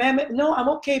say, ma'am, no, I'm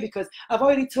okay, because I've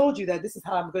already told you that this is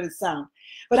how I'm going to sound.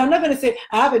 But I'm not going to say,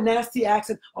 I have a nasty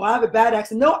accent or I have a bad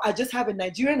accent. No, I just have a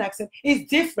Nigerian accent. It's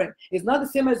different. It's not the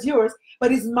same as yours,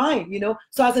 but it's mine,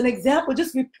 So as an example,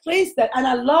 just replace that. And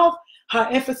I love her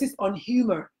emphasis on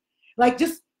humor. Like,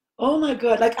 just, oh my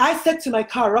God. Like, I said to my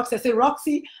car, Roxy, I said,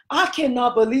 Roxy, I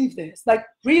cannot believe this. Like,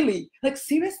 really? Like,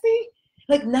 seriously?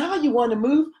 Like, now you want to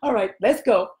move? All right, let's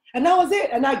go. And that was it.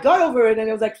 And I got over it and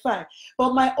it was like, fine.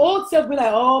 But my old self be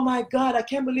like, oh my God, I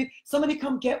can't believe somebody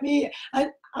come get me.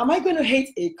 And am I going to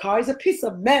hate a car? It's a piece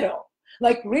of metal.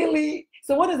 Like, really?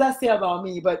 So what does that say about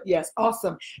me? But yes,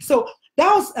 awesome. So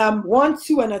that was 1,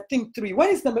 2, and I think 3. What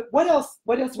else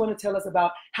you want to tell us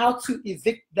about how to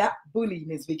evict that bully,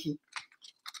 Ms. Vicky?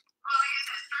 Well, like I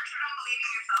said, start from believing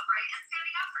in yourself, right, and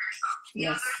standing up for yourself.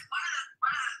 Yes. There's one of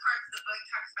the parts of the book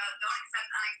talks about don't accept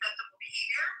unacceptable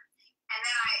behavior, and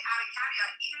then I add a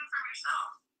caveat, even from yourself,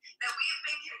 that we have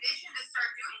been conditioned to start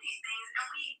doing these things, and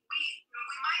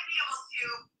we might be able to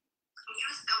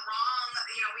use the wrong,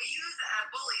 we use a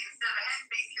bully instead of a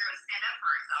headspace hero to stand up for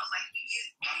ourselves. Like, we use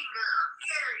anger or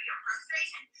fury or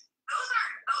frustration. Those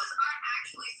aren't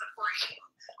actually supporting you.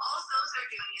 All those are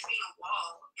doing is being a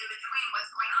wall in between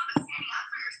what's going on. But standing up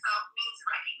for yourself means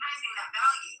recognizing that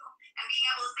value and being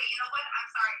able to say, you know what, I'm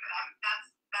sorry, but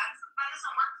that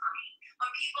doesn't work for me.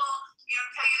 When people,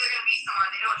 tell you they're going to be someone,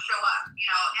 they don't show up,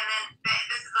 and then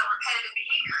this is a repetitive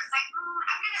behavior. It's like,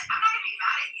 I'm not going to be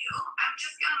mad at you. I'm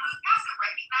just going to move past it,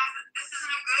 recognize that this isn't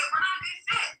we're not a good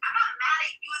fit. I'm not mad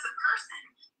at you as a person.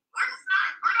 We're not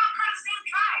part of the same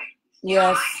tribe.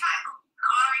 Yes. My tribe,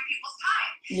 honoring people's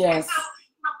time. Yes. And so,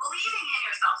 believing in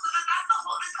yourself. So that's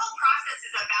this whole process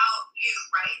is about you,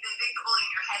 right? The victim bully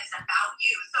in your head is about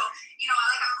you. So,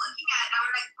 I'm looking at it, I'm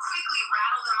going to quickly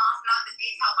rattle them off, not the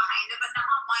detail behind it, but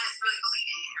number 1 is really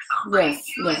believing in yourself. Right?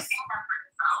 2 is stand up for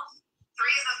yourself.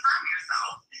 3 is affirm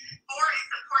yourself. 4 is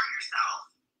support yourself.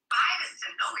 5 is to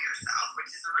know yourself,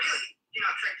 which is really,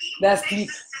 tricky. That's 6 deep.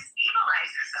 is to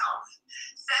stabilize yourself.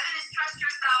 7 is trust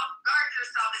yourself. Guard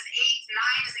yourself is 8.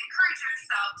 9 is encourage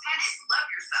yourself. 10 is love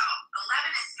yourself.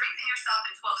 11 is strengthen yourself.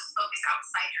 And 12 is focus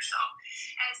outside yourself.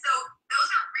 And so those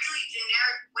are really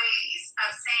generic ways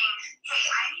of saying, hey,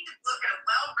 I need to look at a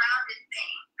well-rounded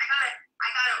thing. I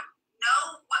gotta know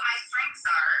what my strengths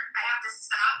are. I have to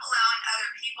stop allowing other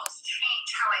people to change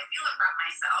how I feel about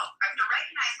myself. I have to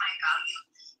recognize my value,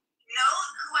 know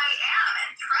who I am,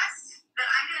 and trust that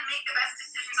I'm going to make the best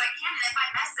decisions I can. And if I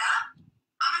mess up,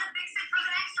 I'm going to fix it for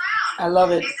the next round. I love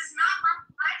it. This is not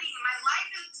running. My life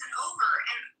isn't over.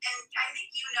 And I think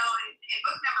in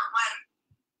book number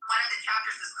 1, one of the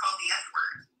chapters is called the F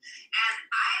word. And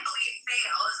I believe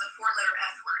fail is a 4-letter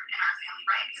F word in our family,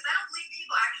 right? Because I don't believe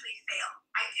people actually fail.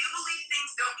 I do believe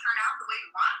things don't turn out the way we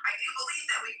want. I do believe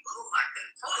that I could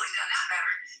have totally done that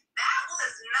better. That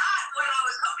was not what I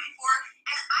was hoping for.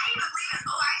 And I even believe it.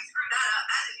 I screwed that up.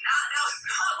 That was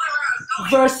not where I was going.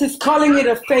 Versus calling it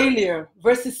a failure.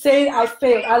 Versus saying I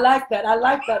failed. I like that.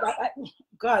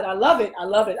 God, I love it. The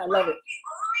only failure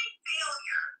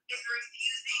is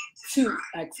refusing to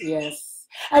try. Yes.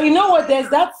 And you know what? There's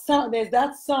that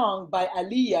song by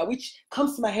Aaliyah, which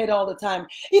comes to my head all the time.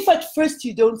 If at first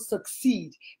you don't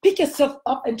succeed, pick yourself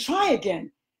up and try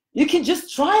again. You can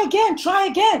just try again.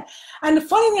 And the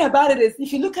funny thing about it is,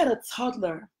 if you look at a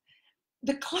toddler,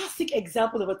 the classic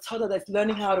example of a toddler that's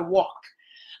learning how to walk.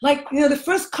 Like, the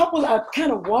first couple are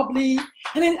kind of wobbly.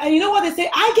 And you know what they say?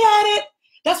 I get it.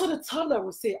 That's what a toddler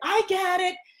would say. I get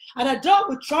it. An adult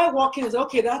would try walking and say,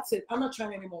 okay, that's it. I'm not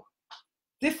trying anymore.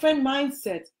 Different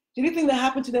mindset. The only thing that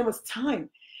happened to them was time.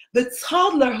 The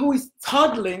toddler who is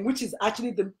toddling, which is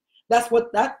actually that's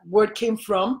what that word came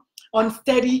from,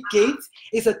 unsteady gait,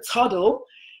 is a toddle.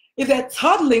 If they're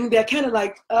toddling, they're kind of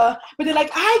like, but they're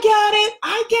like, I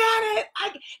got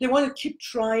it. They want to keep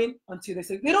trying until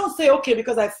they don't say, okay,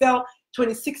 because I fell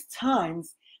 26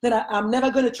 times, then I'm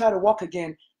never going to try to walk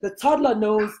again. The toddler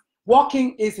knows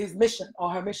Walking is his mission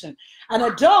or her mission. An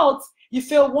adult, you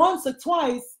feel once or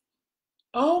twice,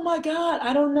 oh my God,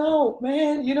 I don't know,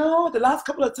 man. You know, the last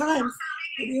couple of times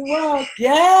it didn't work.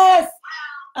 Yes.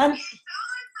 And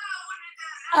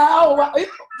oh,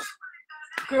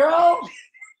 girl.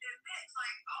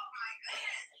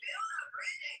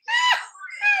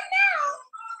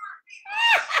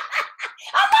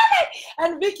 I love it.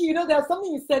 And Vicky, you know, there's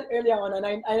something you said earlier on,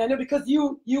 and I know because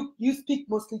you speak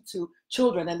mostly to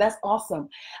children, and that's awesome.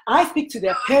 I speak to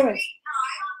their parents.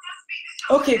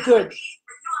 Okay, good.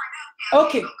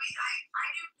 Okay.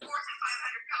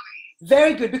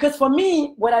 Very good. Because for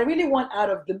me, what I really want out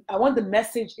of I want the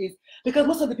message is, because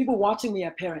most of the people watching me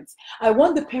are parents. I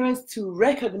want the parents to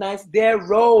recognize their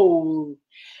role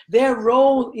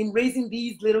in raising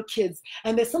these little kids.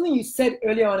 And there's something you said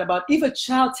earlier on about if a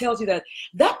child tells you that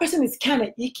that person is kind of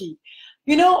icky,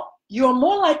 you know, you're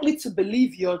more likely to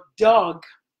believe your dog.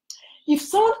 If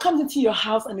someone comes into your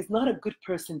house and is not a good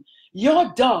person,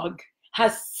 your dog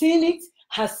has seen it,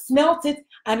 has smelt it,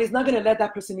 and is not going to let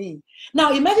that person in.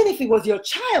 Now, imagine if it was your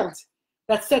child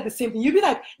that said the same thing. You'd be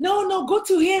like, no, go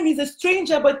to him. He's a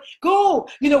stranger, but go.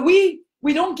 You know, we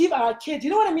don't give our kids,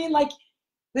 you know what I mean? Like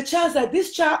the chance that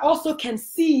this child also can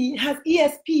see, has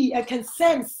ESP, and can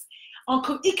sense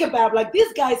Uncle Ichabod, like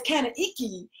this guy is kind of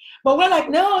icky. But we're like,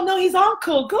 no, he's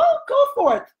uncle. Go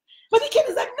for it. But the kid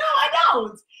is like, no, I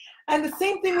don't. And the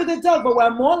same thing with the dog, but we're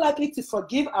more likely to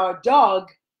forgive our dog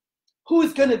who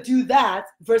is going to do that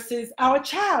versus our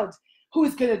child who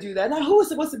is going to do that. Now, who is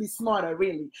supposed to be smarter,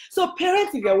 really? So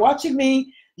parents, if you're watching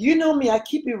me, you know me, I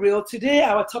keep it real. Today,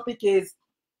 our topic is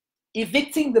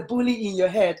evicting the bully in your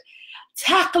head,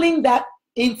 tackling that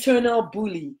internal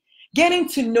bully, getting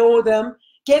to know them,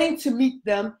 getting to meet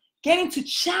them, getting to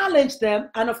challenge them,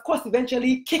 and of course,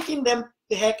 eventually kicking them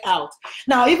the heck out.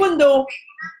 Now, even though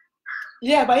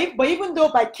but even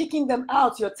though by kicking them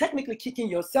out, you're technically kicking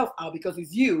yourself out because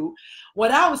it's you,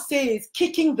 what I would say is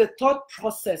kicking the thought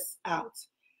process out.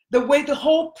 The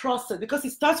whole process, because it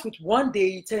starts with one day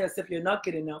you tell yourself you're not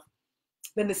good enough.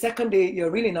 Then the second day, you're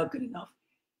really not good enough.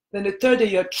 Then the third day,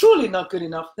 you're truly not good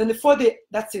enough. Then the fourth day,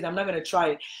 that's it, I'm not going to try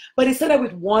it. But it started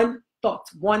with one thought,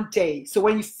 one day. So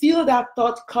when you feel that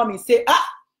thought come, you say,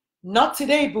 not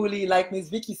today, bully, like Miss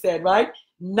Vicky said, right?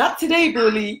 Not today,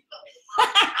 bully.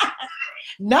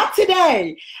 Not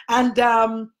today. And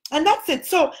that's it.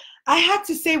 So I had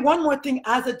to say one more thing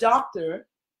as a doctor.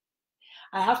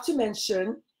 I have to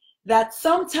mention that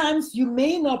sometimes you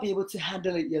may not be able to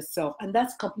handle it yourself, and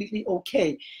that's completely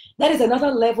okay. That is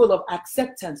another level of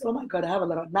acceptance. Oh my God, I have a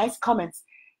lot of nice comments.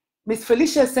 Miss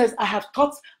Felicia says, I have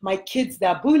taught my kids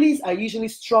that bullies are usually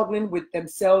struggling with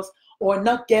themselves or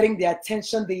not getting the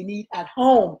attention they need at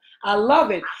home. I love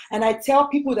it. And I tell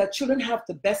people that children have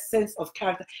the best sense of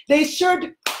character. They sure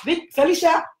do.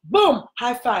 Felicia, boom,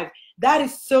 high five. That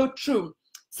is so true.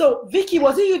 So, Vicky,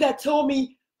 was it you that told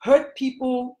me hurt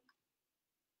people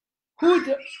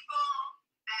hurt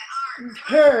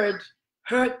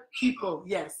people?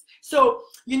 Yes. So,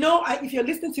 you know, if you're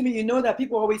listening to me, you know that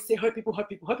people always say hurt people, hurt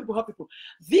people, hurt people, hurt people.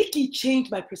 Vicky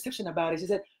changed my perception about it. She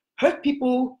said, hurt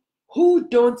people who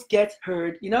don't get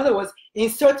hurt. In other words,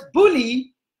 insert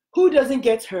bully who doesn't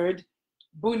get hurt,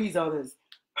 bullies others.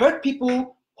 Hurt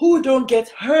people who don't get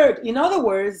hurt. In other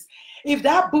words, if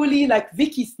that bully, like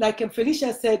Vicky, like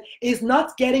Felicia said, is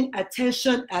not getting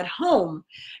attention at home,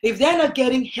 if they're not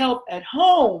getting help at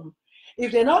home,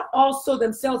 if they're not also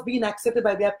themselves being accepted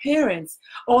by their parents,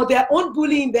 or their own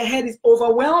bullying in their head is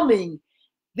overwhelming,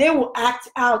 they will act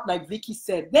out, like Vicky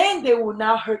said. Then they will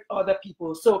now hurt other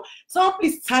people. So someone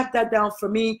please type that down for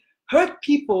me. Hurt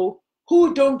people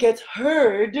who don't get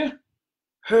heard,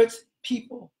 hurt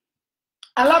people.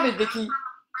 I love it, Vicky.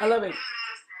 I love it.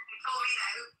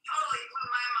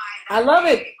 I love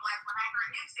it.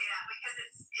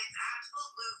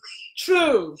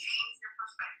 True.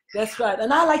 That's right.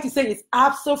 And I like to say it's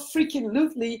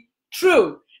absolutely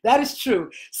true. That is true.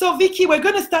 So, Vicky, we're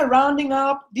going to start rounding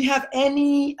up. Do you have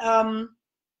any,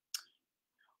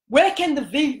 where can the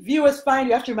viewers find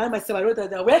you? I have to remind myself, I wrote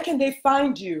that down. Where can they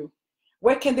find you?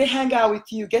 Where can they hang out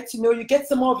with you, get to know you, get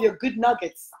some more of your good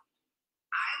nuggets?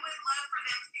 I would love for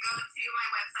them to go to my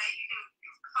website. You can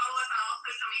follow us on all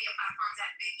social media platforms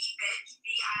at Vicki Fitch,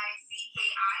 VICKI,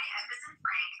 F as in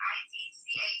Frank,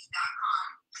 ITCH.com.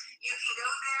 You can go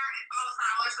there and follow us on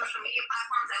all our social media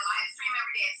platforms. I live stream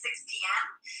every day at 6 p.m.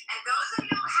 And those of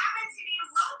you who happen to be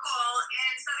local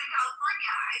in Southern California,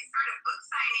 I start a book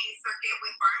signing circuit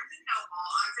with Barnes & Noble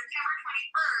on September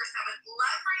 21st. I would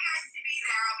love for you guys to be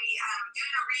there. I'll be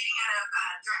doing a reading out of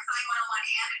Direct Selling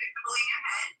 101 and Evict the Bully in Your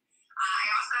Head. I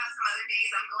also have some other days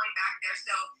I'm going back there.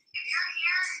 So if you're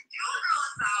here, do a girl a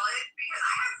solid.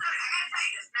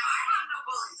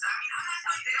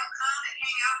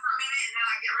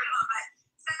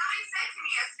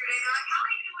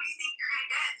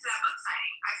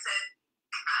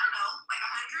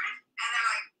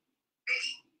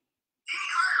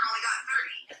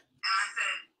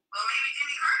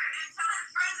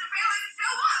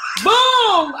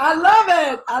 I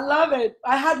love it. I love it.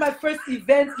 I had my first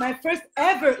event, my first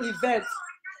ever event.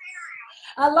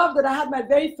 I love that I had my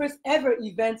very first ever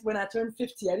event when I turned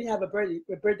 50. I didn't have a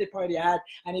birthday party. I had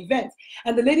an event.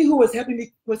 And the lady who was helping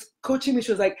me, was coaching me,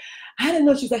 she was like, I don't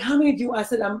know. She was like, how many do you? I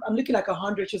said, I'm looking like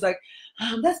 100. She was like,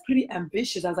 that's pretty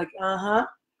ambitious. I was like, uh-huh.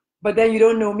 But then you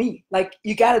don't know me. Like,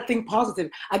 you got to think positive.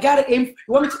 I got to aim. You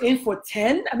want me to aim for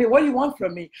 10? I mean, what do you want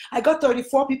from me? I got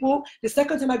 34 people. The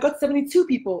second time I got 72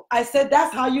 people. I said,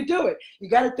 that's how you do it. You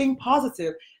got to think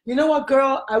positive. You know what,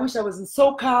 girl? I wish I was in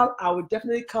SoCal. I would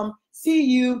definitely come see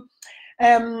you.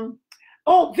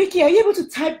 Oh, Vicky, are you able to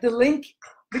type the link?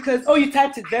 Because, oh, you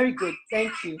typed it. Very good.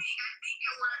 Thank you.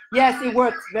 Yes, it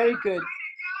worked. Very good.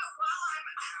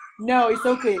 No, it's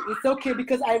okay. It's okay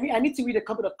because I need to read a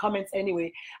couple of comments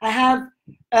anyway. I have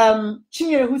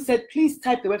Chinyere who said, please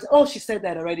type the website. Oh, she said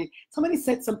that already. Somebody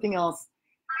said something else.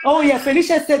 Oh, yeah.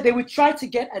 Felicia said they would try to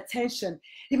get attention,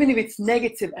 even if it's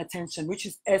negative attention, which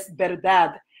is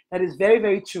verdad. That is very,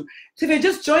 very true. So if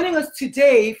you're just joining us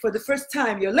today for the first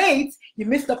time, you're late, you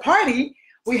missed the party.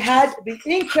 We had the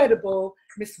incredible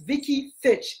Miss Vicky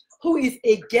Fitch, who is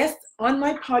a guest on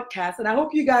my podcast. And I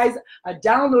hope you guys are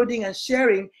downloading and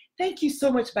sharing. Thank you so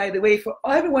much, by the way, for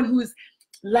everyone who's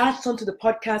latched onto the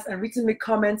podcast and written me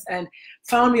comments and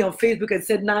found me on Facebook and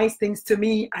said nice things to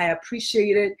me. I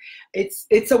appreciate it.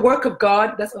 It's a work of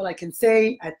God. That's all I can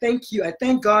say. I thank you. I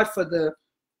thank God for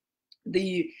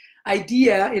the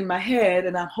idea in my head,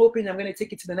 and I'm hoping I'm going to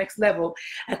take it to the next level.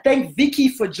 I thank Vicky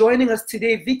for joining us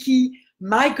today. Vicky,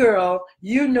 my girl,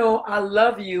 you know I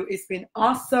love you. It's been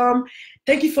awesome.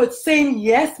 Thank you for saying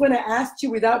yes when I asked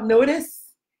you without notice.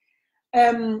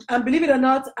 And believe it or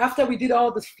not, after we did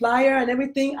all this flyer and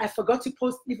everything, I forgot to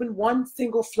post even one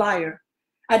single flyer.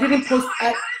 I didn't post.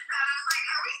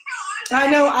 I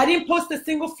know, I didn't post a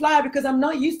single flyer because I'm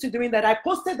not used to doing that. I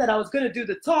posted that I was going to do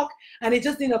the talk, and it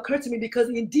just didn't occur to me because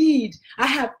indeed I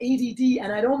have ADD,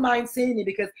 and I don't mind saying it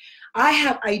because I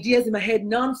have ideas in my head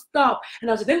nonstop. And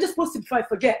I was like, let me just post it before I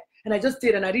forget. And I just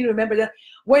did, and I didn't remember that.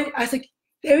 When I said,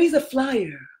 there is a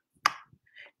flyer.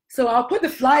 So I'll put the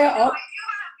flyer up.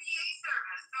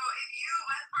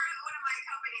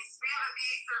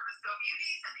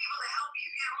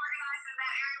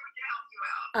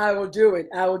 I will do it.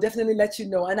 I will definitely let you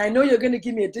know. And I know you're going to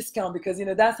give me a discount because, you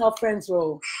know, that's how friends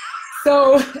roll.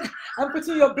 So I'm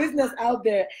putting your business out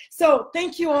there. So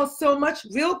thank you all so much.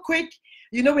 Real quick,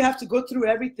 you know, we have to go through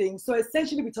everything. So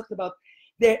essentially we talked about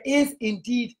there is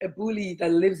indeed a bully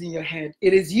that lives in your head.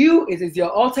 It is you. It is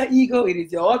your alter ego. It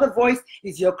is your other voice.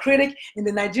 It's your critic. In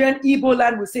the Nigerian Igbo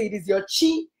land, we say it is your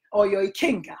chi or your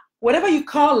ikenga. Whatever you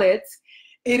call it,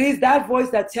 it is that voice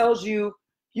that tells you,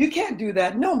 you can't do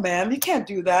that. No, ma'am, you can't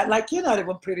do that. Like, you're not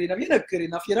even pretty enough. You're not good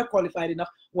enough. You're not qualified enough.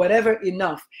 Whatever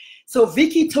enough. So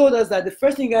Vicky told us that the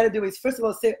first thing you got to do is, first of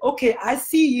all, say, okay, I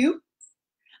see you.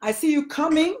 I see you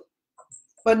coming,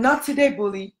 but not today,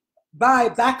 bully. Bye,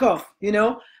 back off, you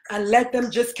know, and let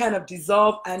them just kind of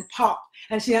dissolve and pop.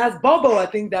 And she has Bobo, I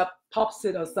think, that pops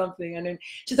it or something. And then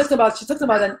she talks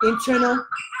about an internal,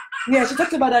 yeah, she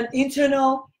talks about an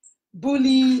internal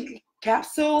bully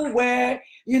capsule where,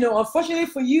 you know, unfortunately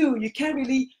for you, you can't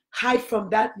really hide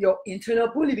from that, your internal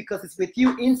bully, because it's with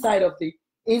you inside of the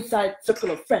inside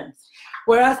circle of friends.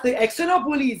 Whereas the external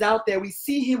bully is out there, we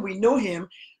see him, we know him.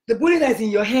 The bully that's in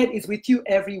your head is with you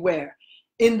everywhere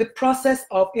in the process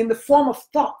of, in the form of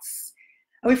thoughts.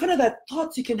 And we found out that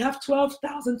thoughts, you can have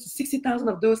 12,000 to 60,000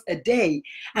 of those a day,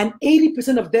 and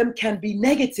 80% of them can be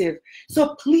negative.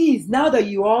 So please, now that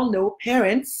you all know,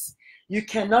 parents, you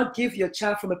cannot give your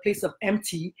child from a place of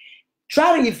empty.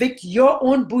 Try to evict your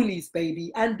own bullies,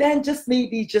 baby. And then just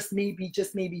maybe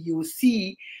you will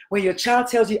see when your child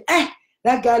tells you,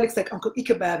 that guy looks like Uncle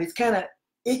Ichabod, it's kind of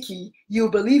icky,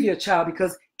 you believe your child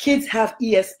because kids have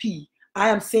ESP. I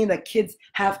am saying that kids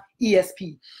have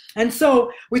ESP. And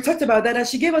so we talked about that, and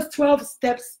she gave us 12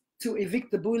 steps to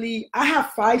evict the bully. I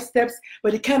have 5 steps,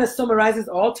 but it kind of summarizes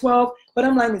all 12.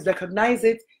 Bottom line is recognize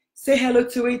it, say hello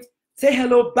to it, say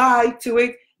hello, bye to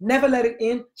it, never let it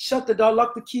in, shut the door,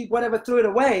 lock the key, whatever, throw it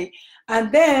away.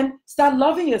 And then start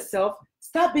loving yourself,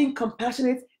 start being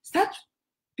compassionate, start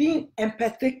being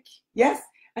empathic, yes,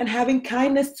 and having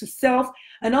kindness to self,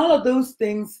 and all of those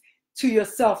things to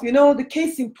yourself. You know, the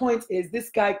case in point is this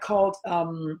guy called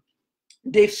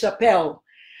Dave Chappelle.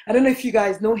 I don't know if you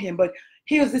guys know him, but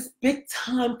he was this big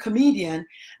time comedian,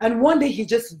 and one day he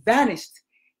just vanished.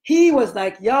 He was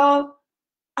like, y'all,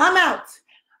 I'm out.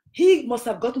 He must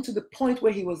have gotten to the point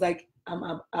where he was like,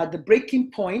 I'm at the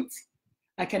breaking point,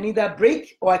 I can either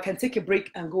break or I can take a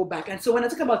break and go back. And so when I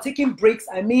talk about taking breaks,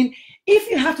 I mean, if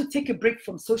you have to take a break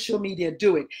from social media,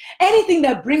 do it. Anything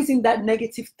that brings in that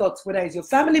negative thoughts, whether it's your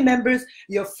family members,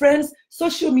 your friends,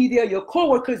 social media, your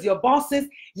co-workers, your bosses,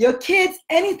 your kids,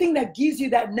 anything that gives you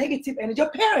that negative energy, your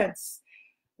parents,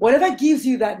 whatever gives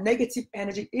you that negative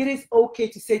energy, it is okay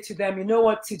to say to them, you know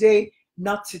what, today,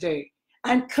 not today.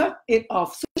 And cut it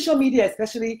off. Social media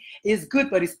especially is good,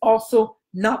 but it's also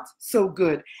not so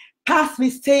good. Past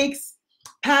mistakes,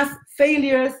 past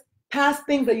failures, past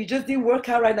things that you just didn't work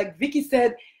out right. Like Vicky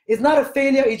said, it's not a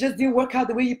failure. It just didn't work out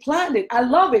the way you planned it. I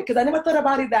love it because I never thought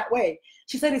about it that way.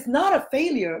 She said, it's not a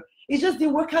failure. It just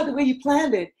didn't work out the way you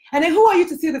planned it. And then who are you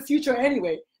to see the future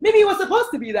anyway? Maybe it was supposed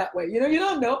to be that way. You know, you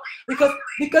don't know. Because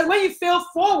when you fail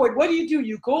forward, what do?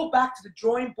 You go back to the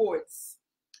drawing boards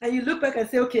and you look back and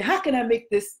say, okay, how can I make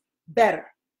this better?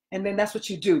 And then that's what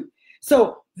you do.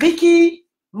 So Vicky,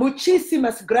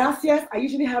 muchísimas gracias. I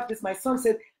usually have this. My son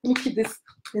said, let me keep this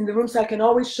in the room so I can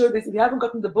always show this. If you haven't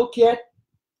gotten the book yet,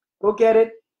 go get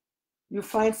it. You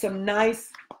find some nice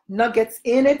nuggets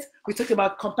in it. We talked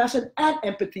about compassion and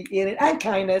empathy in it, and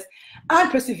kindness,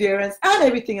 and perseverance, and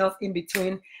everything else in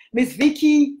between. Miss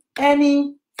Vicky,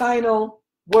 any final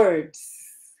words?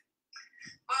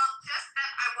 Well, just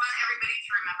that I want everybody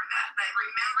to remember that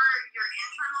remember your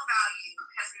internal value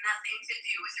has nothing to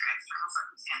do with your external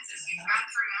circumstances. You've got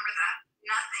to remember that.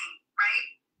 Nothing, right?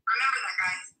 Remember that,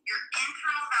 guys. Your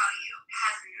internal value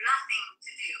has nothing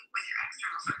to do with your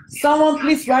external circumstances. Someone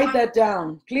please write that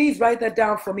down. Please write that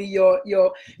down for me. Your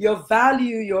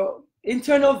value, your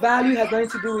internal value has nothing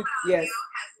to do with, yes.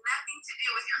 Has nothing to do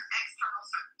with your external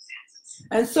circumstances.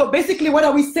 And so basically what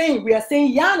are we saying? We are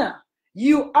saying, Yana,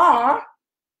 you are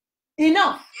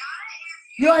enough.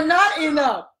 You are not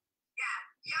enough. Yeah,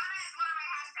 Yana is one of my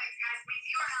hashtags, guys. Means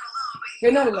you are not alone, but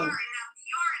you're not alone.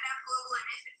 You are enough global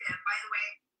initiative, by the way.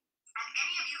 And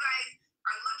any of you guys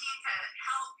are looking to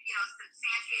help,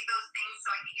 substantiate those things so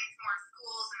I can get to more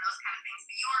schools and those kind of things.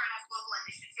 The You Are Enough Global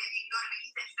Initiative, you can go to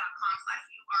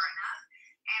wikifitch.com/youareenough.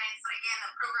 And it's, again, a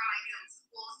program I do in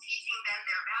schools, teaching them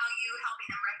their value, helping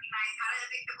them recognize how to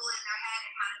evict the bully in their head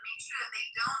and how to make sure that they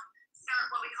don't start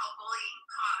what we call bullying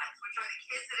pods, which are the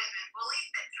kids that have been bullied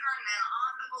that turn then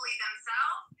on the bully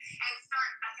themselves and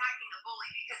start attacking the bully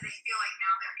because they feel like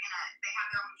now they have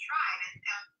their own tribe. And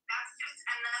that's just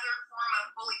another form of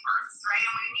bully births, right?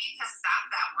 And we need to stop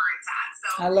that where it's at. So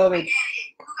I love it. Again,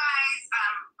 if you guys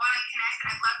want to connect,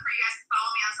 I'd love for you guys to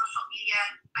follow me on social media.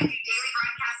 I do daily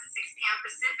broadcasts at 6 p.m.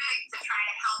 Pacific to try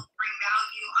to help bring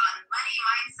value on money,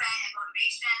 mindset, and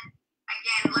motivation.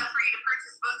 Again, love for you to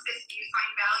purchase books if you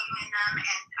find value in them.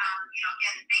 And,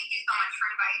 again, thank you so much for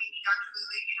inviting me, Dr.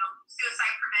 Lulu.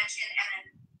 Suicide prevention and then,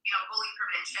 bully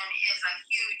prevention is a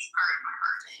huge part of my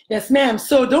heart. Yes, ma'am.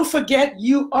 So don't forget,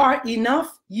 you are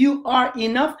enough. You are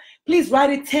enough. Please write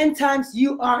it 10 times,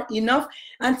 you are enough.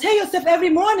 And tell yourself every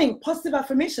morning, positive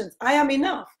affirmations. I am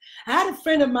enough. I had a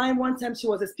friend of mine one time, she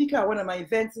was a speaker at one of my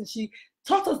events, and she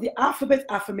taught us the alphabet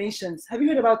affirmations. Have you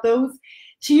heard about those?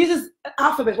 She uses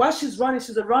alphabet while she's running.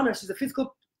 She's a runner. She's a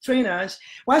physical trainer. And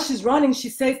while she's running, she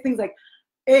says things like,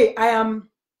 A, I am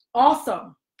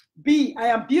awesome. B, I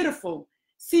am beautiful.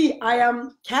 C, I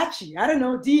am catchy. I don't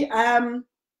know. D, I am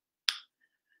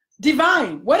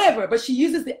divine, whatever. But she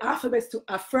uses the alphabets to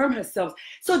affirm herself.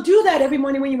 So do that every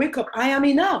morning when you wake up. I am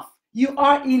enough. You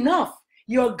are enough.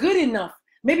 You're good enough.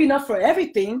 Maybe not for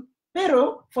everything,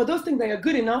 pero for those things that are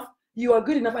good enough, you are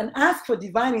good enough. And ask for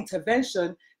divine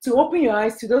intervention to open your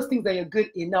eyes to those things that you're good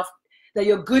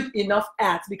enough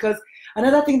at. Because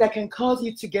another thing that can cause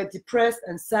you to get depressed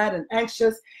and sad and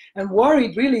anxious and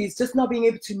worried really is just not being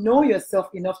able to know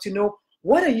yourself enough to know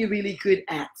what are you really good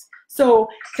at. So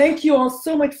thank you all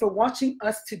so much for watching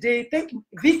us today. Thank you,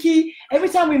 Vicky. Every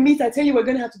time we meet, I tell you we're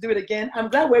going to have to do it again. I'm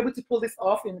glad we're able to pull this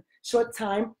off in a short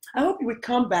time. I hope you would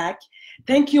come back.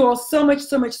 Thank you all so much,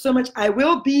 so much, so much. I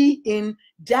will be in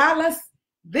Dallas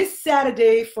this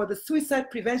Saturday for the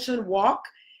Suicide Prevention Walk.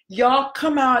 Y'all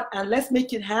come out and let's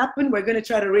make it happen. We're going to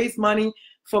try to raise money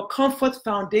for Comfort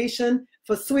Foundation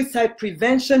for suicide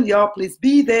prevention. Y'all please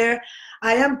be there.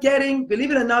 I am getting,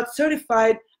 believe it or not,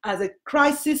 certified as a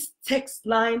crisis text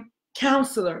line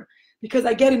counselor because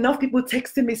I get enough people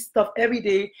texting me stuff every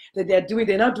day that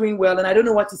they're not doing well, and I don't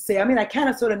know what to say. I mean, I kind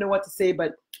of sort of know what to say,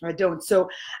 but I don't. So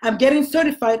I'm getting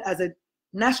certified as a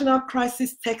National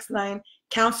Crisis Text Line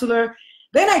counselor.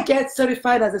 Then I get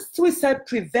certified as a suicide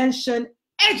prevention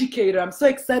educator. I'm so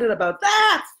excited about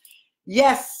that.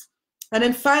 Yes. And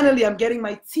then finally, I'm getting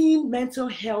my teen mental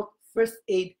health first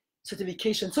aid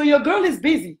certification. So your girl is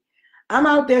busy. I'm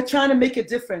out there trying to make a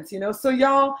difference, So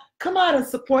y'all come out and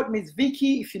support Miss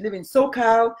Vicky if you live in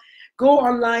SoCal. go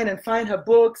online and find her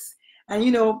books. And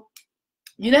you know,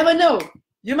 you never know.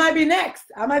 You might be next.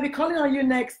 I might be calling on you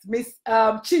next, Miss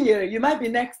Chinyere. You might be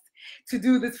next to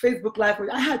do this Facebook Live.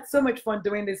 I had so much fun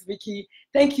doing this, Vicky.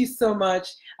 Thank you so much.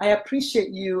 I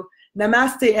appreciate you.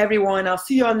 Namaste, everyone. I'll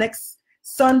see you all next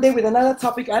Sunday with another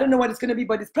topic. I don't know what it's going to be,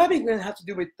 but it's probably going to have to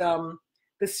do with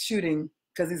this shooting,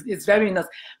 because it's very nuts.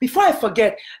 Before I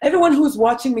forget, everyone who's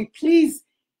watching me, please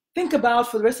think about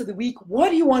for the rest of the week, what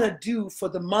do you want to do for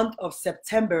the month of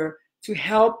September to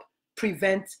help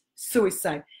prevent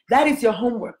suicide? That is your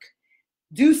homework.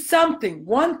 Do something,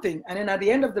 one thing, and then at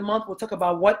the end of the month, we'll talk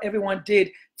about what everyone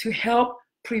did to help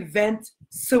prevent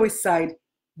suicide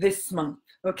this month,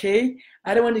 okay?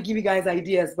 I don't want to give you guys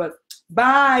ideas, but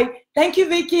bye. Thank you,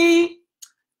 Vicky.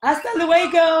 Hasta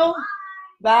luego.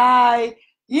 Bye.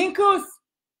 Yinkus.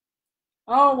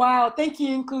 Oh, wow. Thank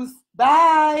you, Yinkus.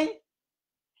 Bye.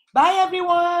 Bye,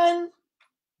 everyone.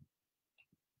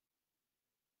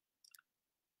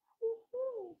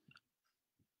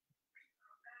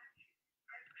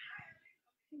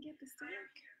 Get this to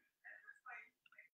work.